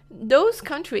 So those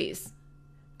countries,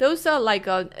 those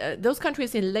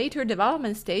countries in later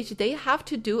development stage, they have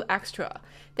to do extra.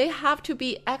 They have to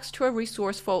be extra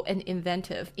resourceful and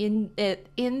inventive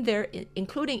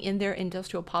including in their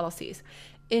industrial policies,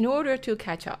 in order to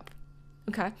catch up.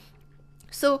 Okay,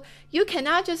 so you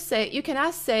cannot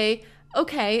say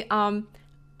okay,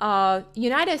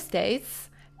 United States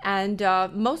and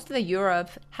most of the Europe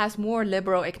has more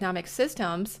liberal economic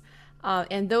systems,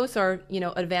 and those are,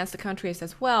 advanced countries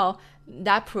as well.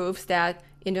 That proves that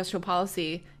industrial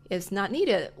policy is not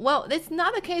needed. Well, it's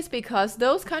not the case because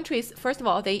those countries, first of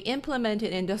all, they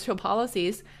implemented industrial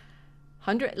policies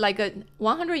 100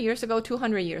 years ago,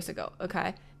 200 years ago.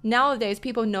 Okay, nowadays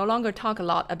people no longer talk a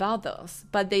lot about those,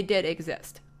 but they did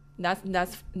exist.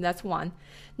 That's one.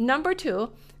 Number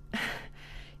two,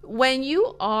 when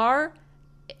you are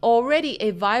already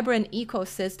a vibrant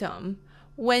ecosystem,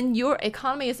 when your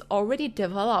economy is already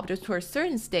developed to a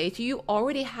certain stage, you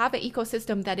already have an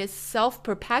ecosystem that is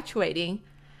self-perpetuating,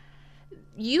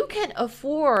 you can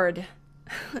afford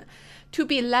to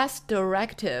be less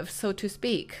directive, so to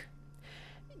speak.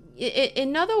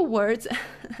 In other words,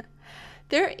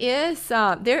 there is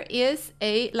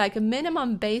a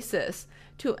minimum basis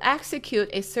to execute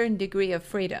a certain degree of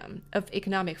freedom, of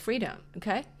economic freedom,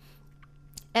 okay?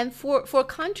 And for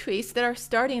countries that are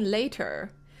starting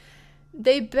later,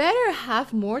 they better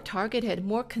have more targeted,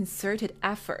 more concerted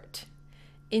effort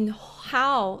in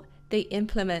how they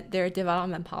implement their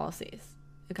development policies,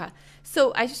 okay?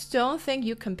 So I just don't think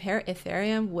you compare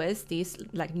Ethereum with these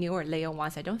newer layer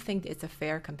ones. I don't think it's a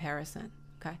fair comparison,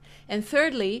 okay? And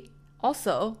thirdly,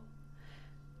 also,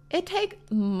 it takes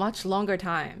much longer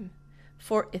time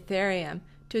for Ethereum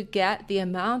to get the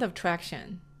amount of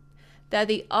traction that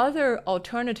the other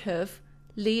alternative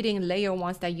leading layer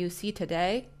ones that you see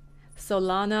today,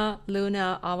 Solana,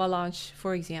 Luna, Avalanche,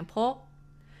 for example,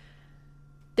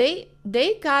 they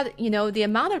got, the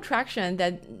amount of traction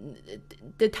that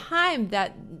the time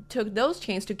that took those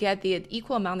chains to get the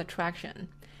equal amount of traction,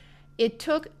 it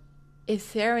took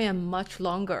Ethereum much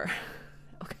longer,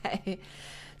 okay?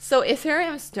 So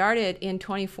Ethereum started in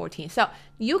 2014. So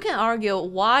you can argue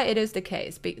why it is the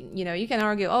case. You can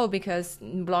argue, because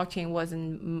blockchain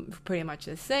wasn't pretty much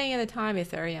the same at the time.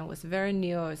 Ethereum was very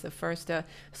new. It was the first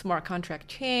smart contract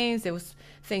chains.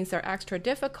 Things are extra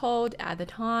difficult at the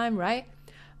time, right?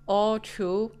 All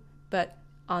true. But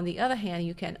on the other hand,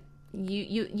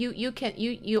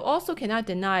 you also cannot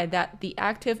deny that the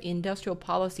active industrial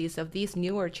policies of these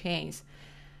newer chains,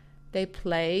 they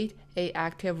played an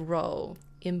active role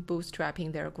in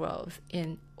bootstrapping their growth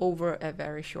in over a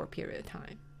very short period of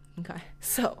time. Okay,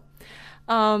 so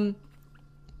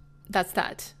that's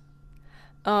that.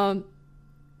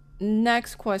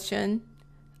 Next question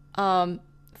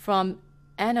from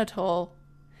Anatole.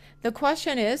 The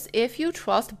question is, if you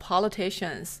trust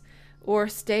politicians or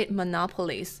state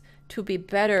monopolies to be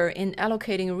better in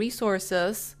allocating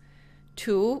resources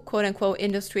to quote-unquote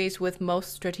industries with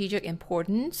most strategic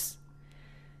importance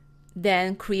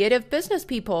than creative business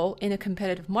people in a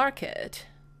competitive market,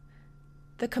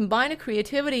 the combined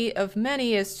creativity of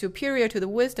many is superior to the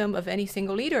wisdom of any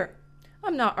single leader.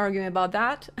 I'm not arguing about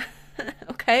that.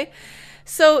 Okay?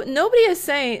 So nobody is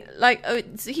saying,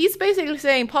 he's basically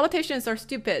saying politicians are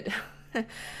stupid.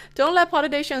 Don't let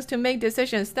politicians to make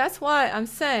decisions. That's why I'm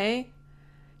saying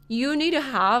you need to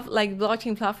have,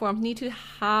 blockchain platforms need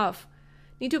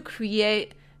to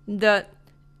create the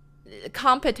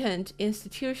competent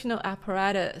institutional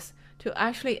apparatus to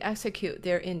actually execute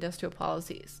their industrial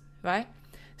policies, right?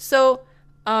 So,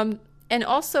 and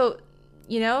also,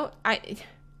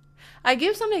 I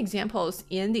give some examples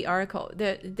in the article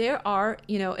that there are,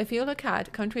 if you look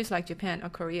at countries like Japan or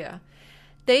Korea,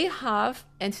 they have,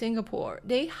 and Singapore,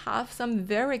 they have some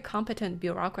very competent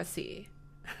bureaucracy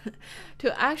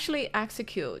to actually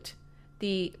execute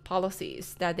the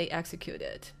policies that they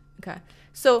executed, okay?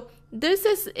 So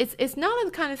it's not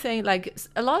the kind of thing,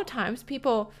 a lot of times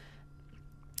people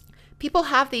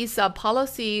have these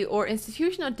policy or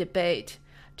institutional debate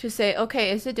to say,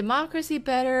 okay, is the democracy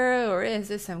better, or is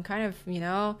it some kind of,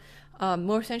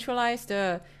 more centralized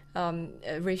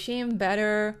regime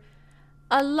better?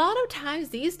 A lot of times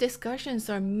these discussions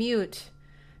are mute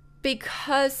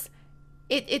because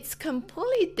it's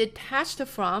completely detached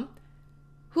from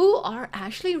who are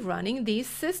actually running these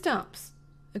systems,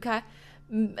 okay?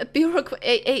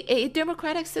 A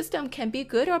democratic system can be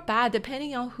good or bad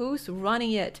depending on who's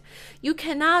running it. You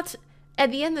cannot,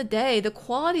 at the end of the day, the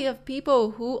quality of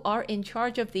people who are in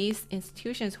charge of these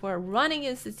institutions, who are running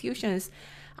institutions,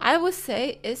 I would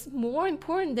say is more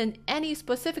important than any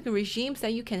specific regimes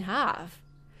that you can have.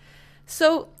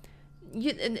 So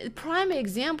prime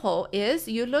example is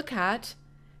you look at,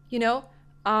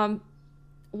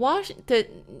 Washington,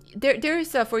 there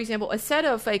is, for example, a set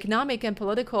of economic and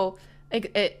political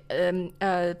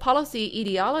policy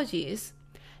ideologies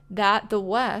that the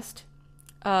West,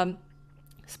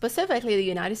 specifically the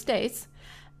United States,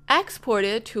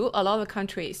 exported to a lot of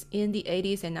countries in the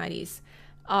 80s and 90s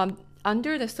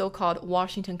under the so-called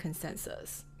Washington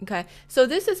Consensus. Okay, so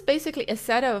this is basically a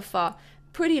set of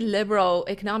pretty liberal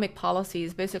economic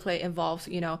policies. Basically involves,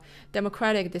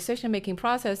 democratic decision-making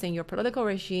process in your political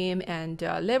regime, and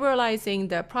liberalizing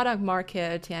the product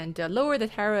market, and lower the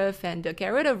tariff, and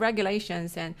get rid of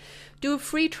regulations, and do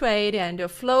free trade,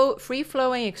 and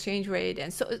free-flowing exchange rate.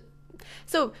 And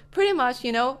so pretty much,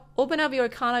 open up your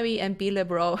economy and be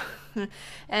liberal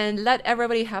and let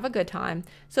everybody have a good time.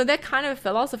 So that kind of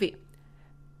philosophy.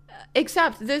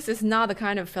 Except this is not the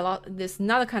kind of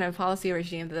policy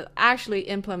regime that actually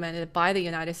implemented by the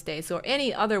United States or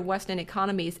any other Western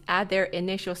economies at their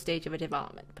initial stage of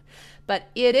development. But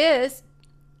it is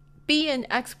being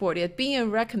exported,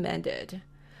 being recommended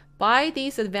by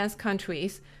these advanced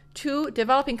countries to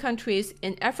developing countries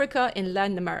in Africa and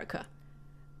Latin America.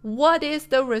 What is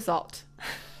the result?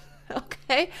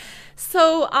 Okay,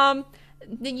 so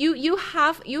you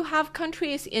have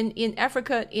countries in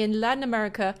Africa, in Latin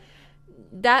America,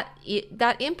 that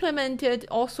implemented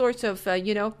all sorts of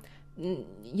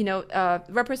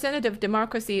representative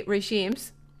democracy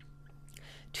regimes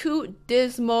to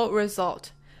dismal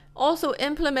result. Also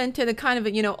implemented a kind of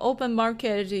open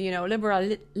market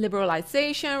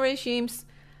liberalization regimes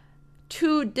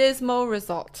to dismal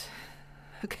result.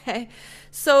 Okay,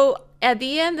 so at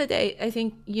the end of the day, I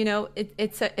think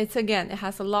it's again, it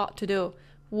has a lot to do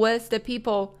with the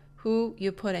people who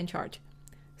you put in charge.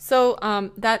 So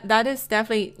that is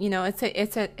definitely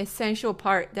it's an essential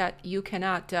part that you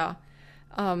cannot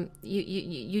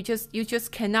you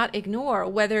just cannot ignore,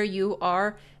 whether you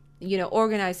are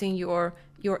organizing your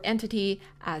entity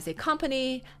as a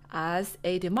company, as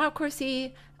a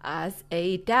democracy, as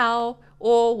a DAO,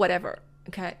 or whatever.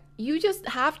 Okay, you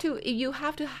have to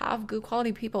have good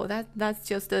quality people. That's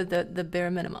just the bare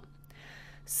minimum.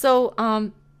 So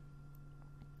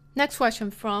next question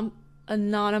from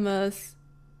Anonymous.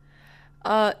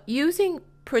 Using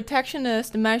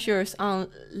protectionist measures on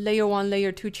layer 1,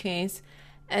 layer 2 chains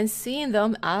and seeing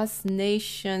them as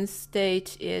nation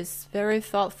state is very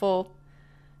thoughtful.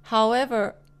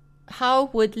 However, how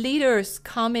would leaders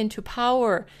come into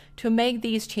power to make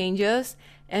these changes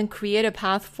and create a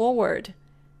path forward?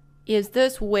 Is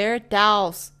this where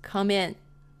DAOs come in?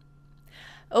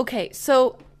 Okay,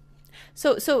 so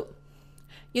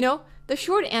the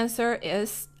short answer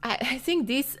is I think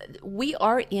we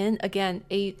are in, again,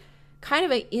 a kind of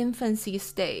an infancy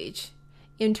stage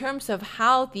in terms of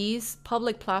how these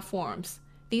public platforms,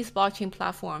 these blockchain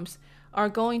platforms, are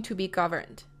going to be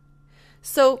governed.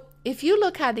 So if you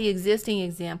look at the existing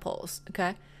examples,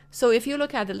 okay, so if you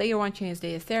look at the layer 1 chains,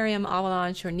 the Ethereum,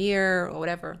 Avalanche, or Near, or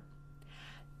whatever,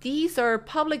 these are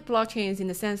public blockchains in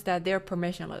the sense that they're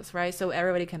permissionless, right? So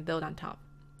everybody can build on top.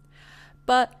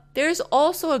 But there's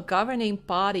also a governing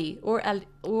body or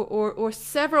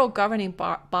several governing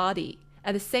body.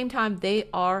 At the same time, they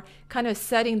are kind of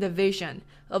setting the vision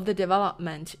of the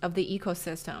development of the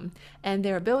ecosystem, and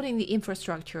they're building the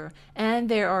infrastructure, and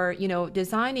they are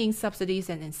designing subsidies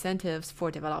and incentives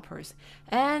for developers,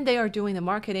 and they are doing the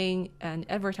marketing and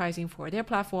advertising for their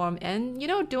platform, and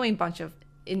doing a bunch of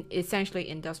essentially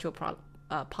industrial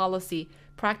policy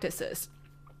practices.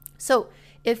 So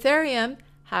Ethereum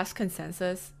has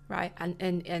consensus, right?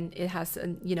 And it has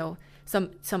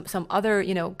some other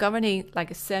governing,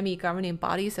 like semi-governing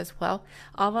bodies as well.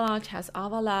 Avalanche has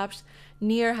Avalabs,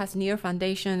 Near has Near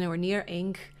Foundation or Near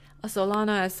Inc.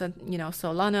 Solana has a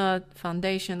Solana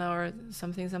Foundation or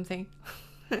something.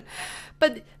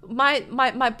 But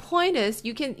my point is,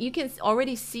 you can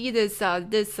already see this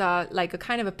like a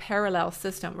kind of a parallel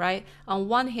system, right? On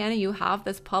one hand, you have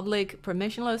this public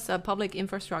permissionless public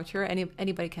infrastructure,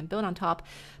 anybody can build on top,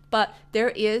 but there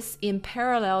is in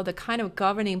parallel the kind of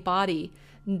governing body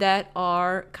that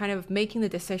are kind of making the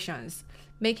decisions,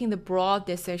 making the broad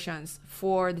decisions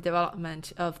for the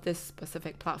development of this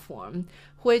specific platform,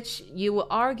 which you will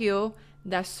argue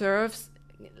that serves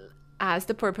as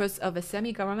the purpose of a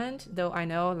semi-government, though I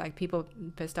know like people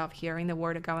pissed off hearing the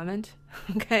word government,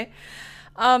 okay?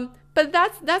 But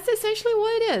that's essentially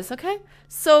what it is, okay?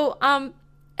 So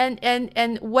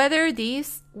and whether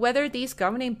these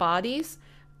governing bodies,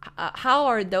 how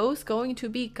are those going to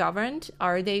be governed?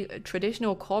 Are they a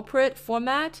traditional corporate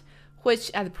format,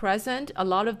 which at present a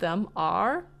lot of them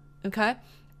are, okay?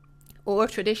 Or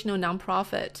traditional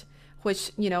nonprofit,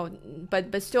 which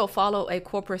but still follow a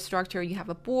corporate structure. You have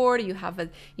a board, you have a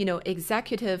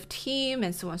executive team,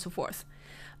 and so on and so forth.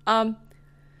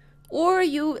 Or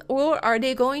are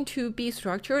they going to be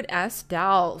structured as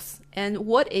DAOs? And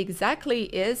what exactly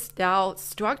is DAO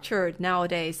structured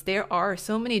nowadays? There are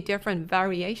so many different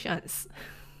variations.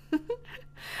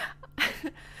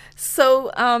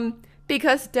 So,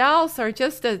 because DAOs are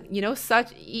just a,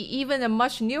 such even a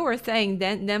much newer thing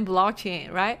than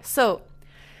blockchain, right? So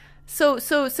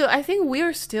I think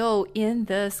we're still in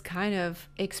this kind of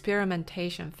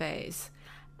experimentation phase,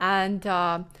 and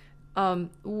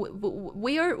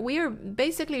we are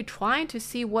basically trying to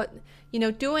see what,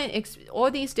 doing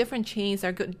all these different chains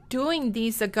are doing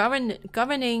these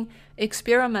governing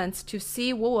experiments to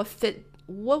see what will fit,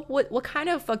 what kind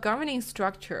of a governing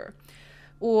structure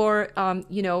or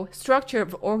structure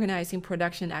of organizing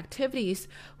production activities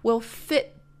will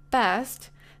fit best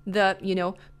the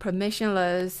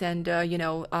permissionless and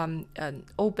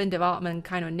open development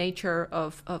kind of nature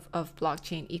of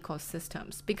blockchain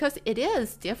ecosystems, because it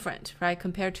is different, right,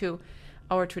 compared to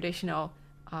our traditional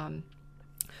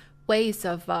ways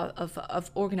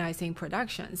of organizing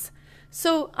productions.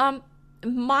 So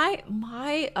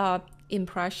my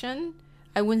impression,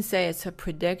 I wouldn't say it's a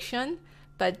prediction,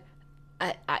 but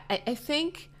I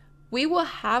think we will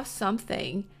have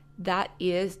something that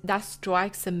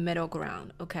strikes a middle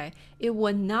ground. Okay, it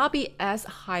will not be as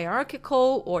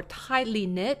hierarchical or tightly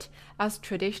knit as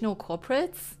traditional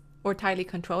corporates, or tightly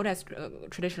controlled as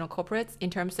traditional corporates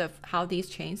in terms of how these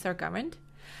chains are governed,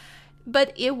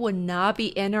 but it will not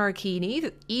be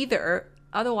anarchy either.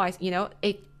 Otherwise,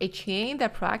 a chain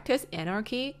that practices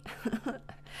anarchy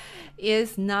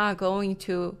is not going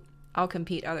to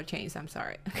outcompete other chains. I'm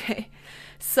sorry. Okay,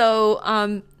 so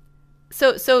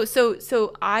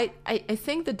So I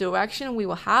think the direction we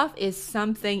will have is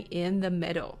something in the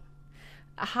middle.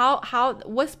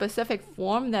 What specific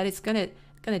form that it's gonna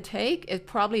take, it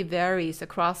probably varies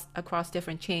across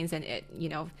different chains, and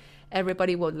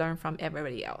everybody will learn from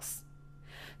everybody else.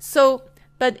 So,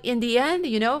 but in the end,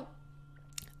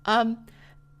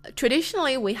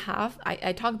 traditionally we have,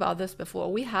 I talked about this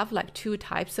before, we have like two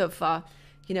types of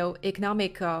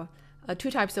economic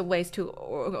two types of ways to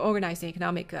organize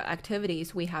economic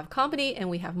activities. We have company and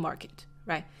we have market,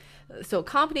 right? So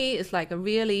company is like a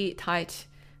really tight,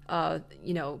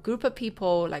 group of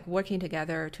people like working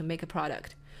together to make a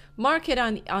product. Market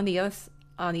on the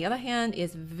other hand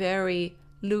is very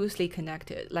loosely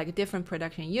connected, like different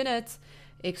production units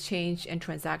exchange and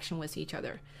transaction with each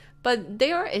other. But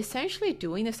they are essentially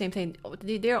doing the same thing.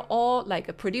 They're all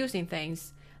like producing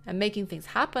things and making things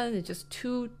happen. It's just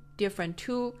two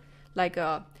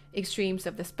extremes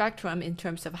of the spectrum in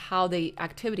terms of how the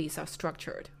activities are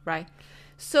structured, right?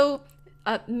 So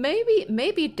maybe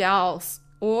DAOs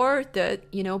or the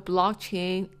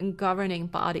blockchain governing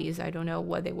bodies, I don't know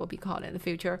what they will be called in the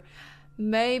future,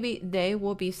 maybe they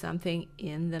will be something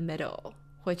in the middle,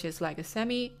 which is like a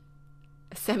semi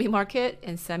market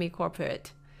and semi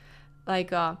corporate,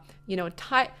 like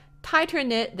tighter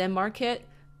knit than market,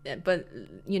 but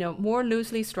more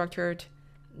loosely structured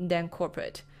than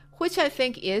corporate, which I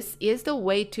think is the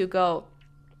way to go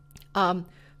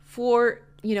for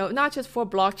not just for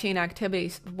blockchain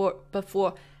activities, but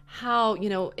for how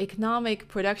economic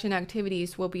production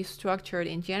activities will be structured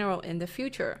in general in the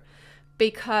future.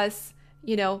 Because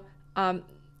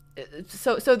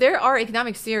so there are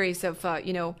economic theories of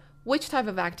which type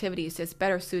of activities is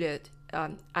better suited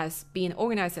as being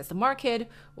organized as a market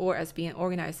or as being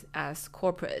organized as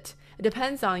corporate. It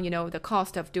depends on the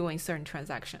cost of doing certain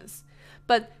transactions.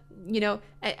 But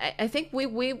I think we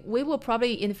will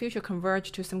probably in the future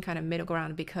converge to some kind of middle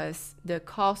ground, because the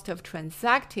cost of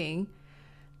transacting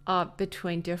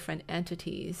between different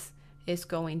entities is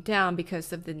going down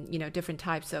because of the different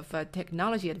types of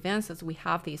technology advances we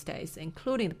have these days,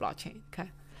 including the blockchain.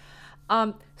 Okay.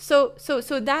 So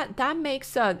that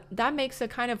makes a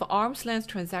kind of arm's length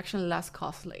transaction less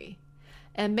costly,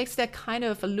 and makes that kind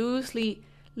of a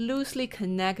loosely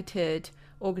connected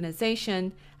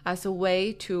organization as a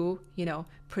way to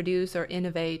produce or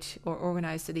innovate or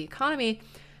organize the economy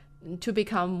to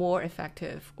become more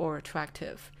effective or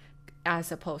attractive,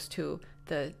 as opposed to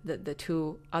the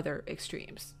two other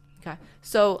extremes. Okay.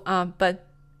 So but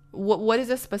what is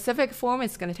the specific form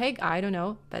it's going to take? I don't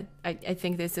know, but I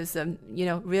think this is a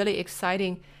really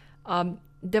exciting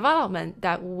development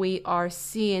that we are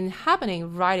seeing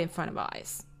happening right in front of our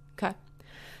eyes. Okay,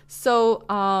 so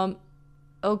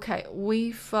okay,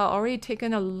 we've already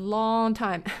taken a long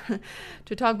time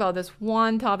to talk about this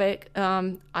one topic.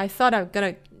 I thought I'm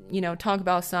gonna talk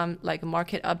about some like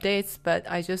market updates, but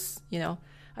I just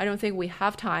I don't think we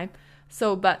have time.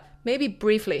 So, but maybe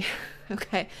briefly,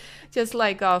 okay, just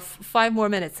like 5 more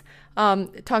minutes,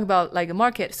 talk about like a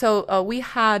market. So we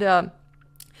had a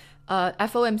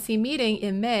FOMC meeting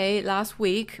in May last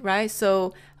week, right?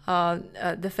 So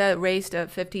the Fed raised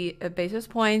 50 basis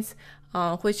points,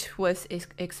 which was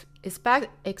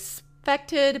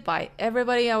expected by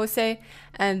everybody, I would say.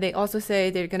 And they also say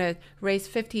they're going to raise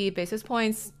 50 basis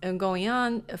points and going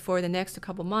on for the next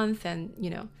couple months, and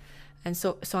and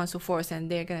so on and so forth.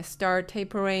 And they're going to start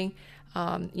tapering,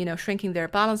 shrinking their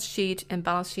balance sheet, and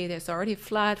balance sheet is already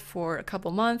flat for a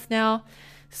couple months now.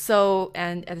 So,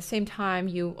 and at the same time,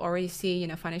 you already see,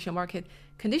 financial market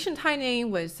condition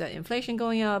tightening with inflation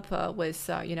going up,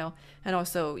 and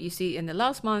also you see in the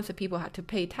last month that people had to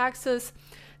pay taxes.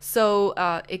 So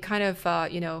it kind of,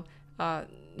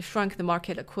 shrunk the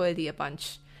market liquidity a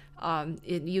bunch.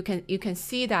 You can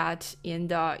see that in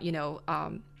the,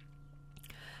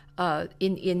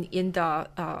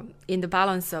 in the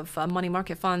balance of money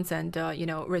market funds and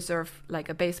reserve, like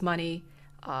a base money,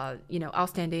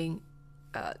 outstanding,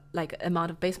 like amount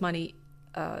of base money,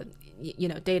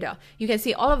 data. You can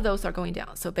see all of those are going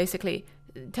down. So basically,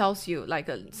 it tells you like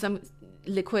some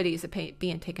liquidity is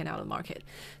being taken out of the market.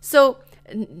 So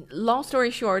long story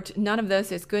short, none of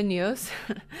this is good news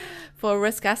for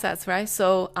risk assets, right?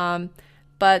 So,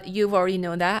 but you've already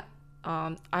known that.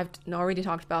 I've already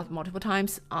talked about it multiple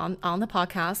times on the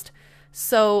podcast.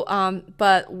 So,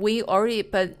 but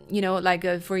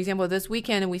for example, this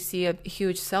weekend we see a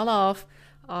huge sell-off,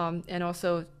 and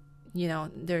also,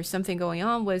 there's something going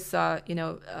on with,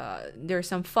 there's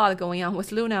some FUD going on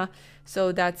with Luna,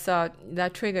 so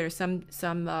that triggers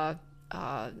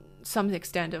some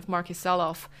extent of market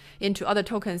sell-off into other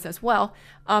tokens as well.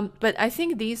 But I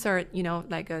think these are,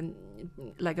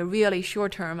 like a really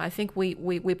short term. I think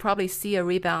we probably see a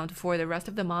rebound for the rest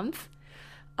of the month.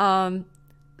 But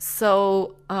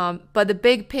the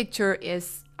big picture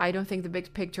is, I don't think the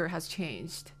big picture has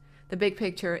changed. The big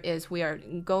picture is we are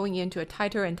going into a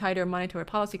tighter and tighter monetary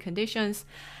policy conditions,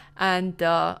 and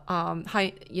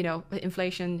high,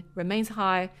 inflation remains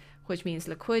high, which means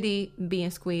liquidity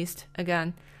being squeezed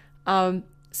again.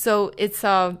 So it's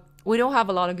we don't have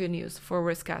a lot of good news for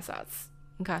risk assets.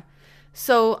 Okay,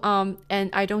 so and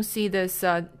I don't see this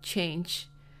change,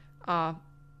 for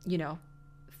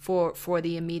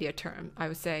the immediate term. I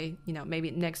would say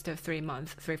maybe next 3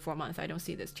 months, 4 months. I don't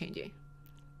see this changing.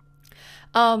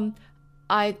 So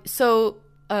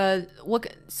in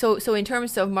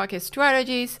terms of market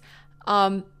strategies,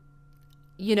 I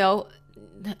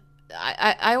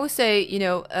would say,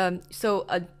 so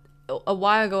a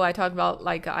while ago I talked about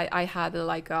like I had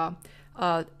like a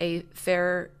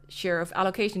fair share of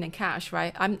allocation in cash,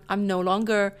 right? I'm no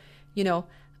longer, that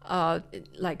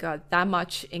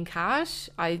much in cash.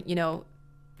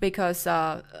 Because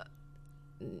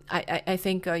I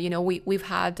think we've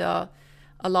had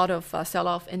a lot of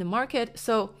sell-off in the market.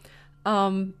 So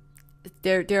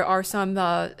there are some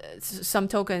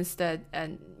tokens that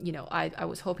I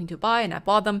was hoping to buy, and I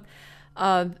bought them,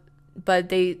 but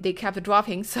they kept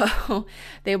dropping, so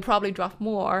they'll probably drop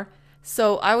more.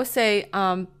 So I would say,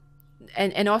 and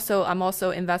also I'm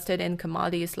also invested in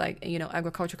commodities like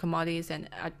agricultural commodities and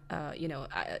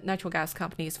natural gas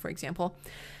companies, for example.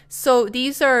 So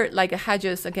these are like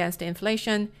hedges against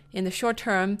inflation in the short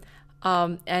term.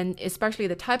 And especially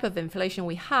the type of inflation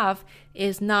we have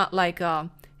is not like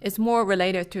it's more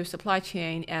related to supply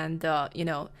chain and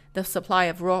the supply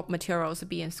of raw materials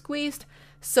being squeezed.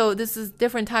 So this is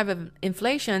different type of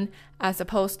inflation as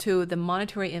opposed to the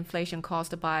monetary inflation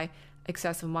caused by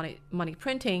excessive money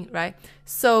printing, right?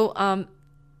 So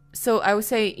so I would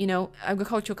say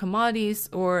agricultural commodities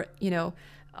or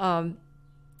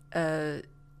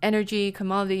energy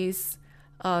commodities,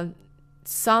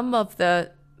 some of the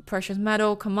precious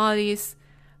metal commodities,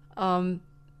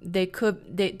 they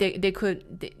could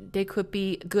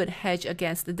be good hedge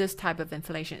against this type of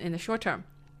inflation in the short term.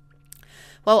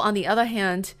 Well, on the other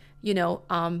hand,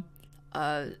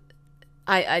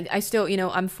 I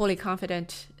still I'm fully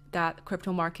confident that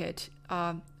crypto market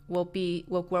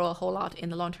will grow a whole lot in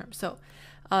the long term. So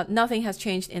nothing has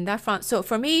changed in that front. So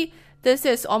for me, this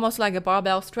is almost like a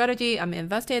barbell strategy. I'm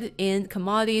invested in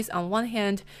commodities on one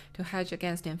hand to hedge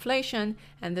against inflation,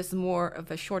 and this is more of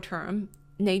a short-term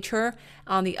nature.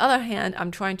 On the other hand,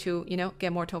 I'm trying to,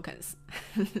 get more tokens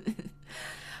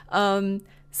when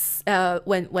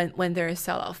there is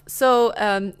sell-off. So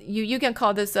you can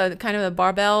call this kind of a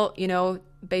barbell.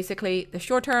 Basically the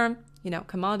short-term,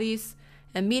 commodities,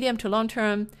 and medium to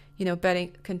long-term,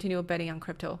 continue betting on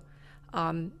crypto.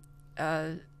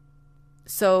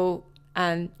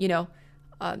 And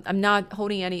I'm not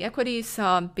holding any equities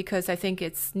because I think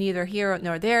it's neither here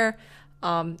nor there.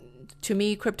 To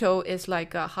me, crypto is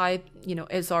like a high,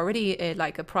 is already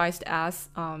like a priced as,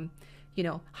 high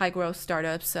growth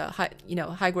startups,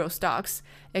 high growth stocks,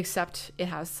 except it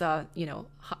has,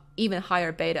 even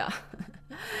higher beta.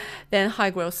 than high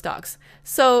growth stocks.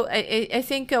 So I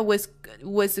think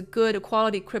with good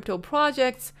quality crypto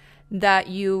projects that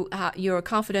you're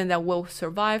confident that will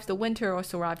survive the winter or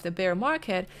survive the bear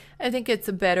market, I think it's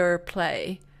a better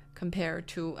play compared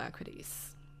to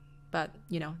equities. But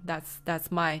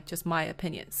that's my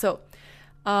opinion. So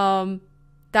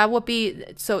that would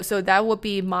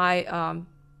be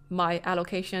my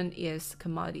allocation is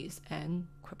commodities and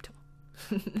crypto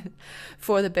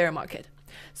for the bear market.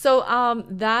 So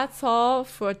that's all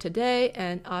for today,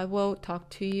 and I will talk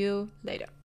to you later.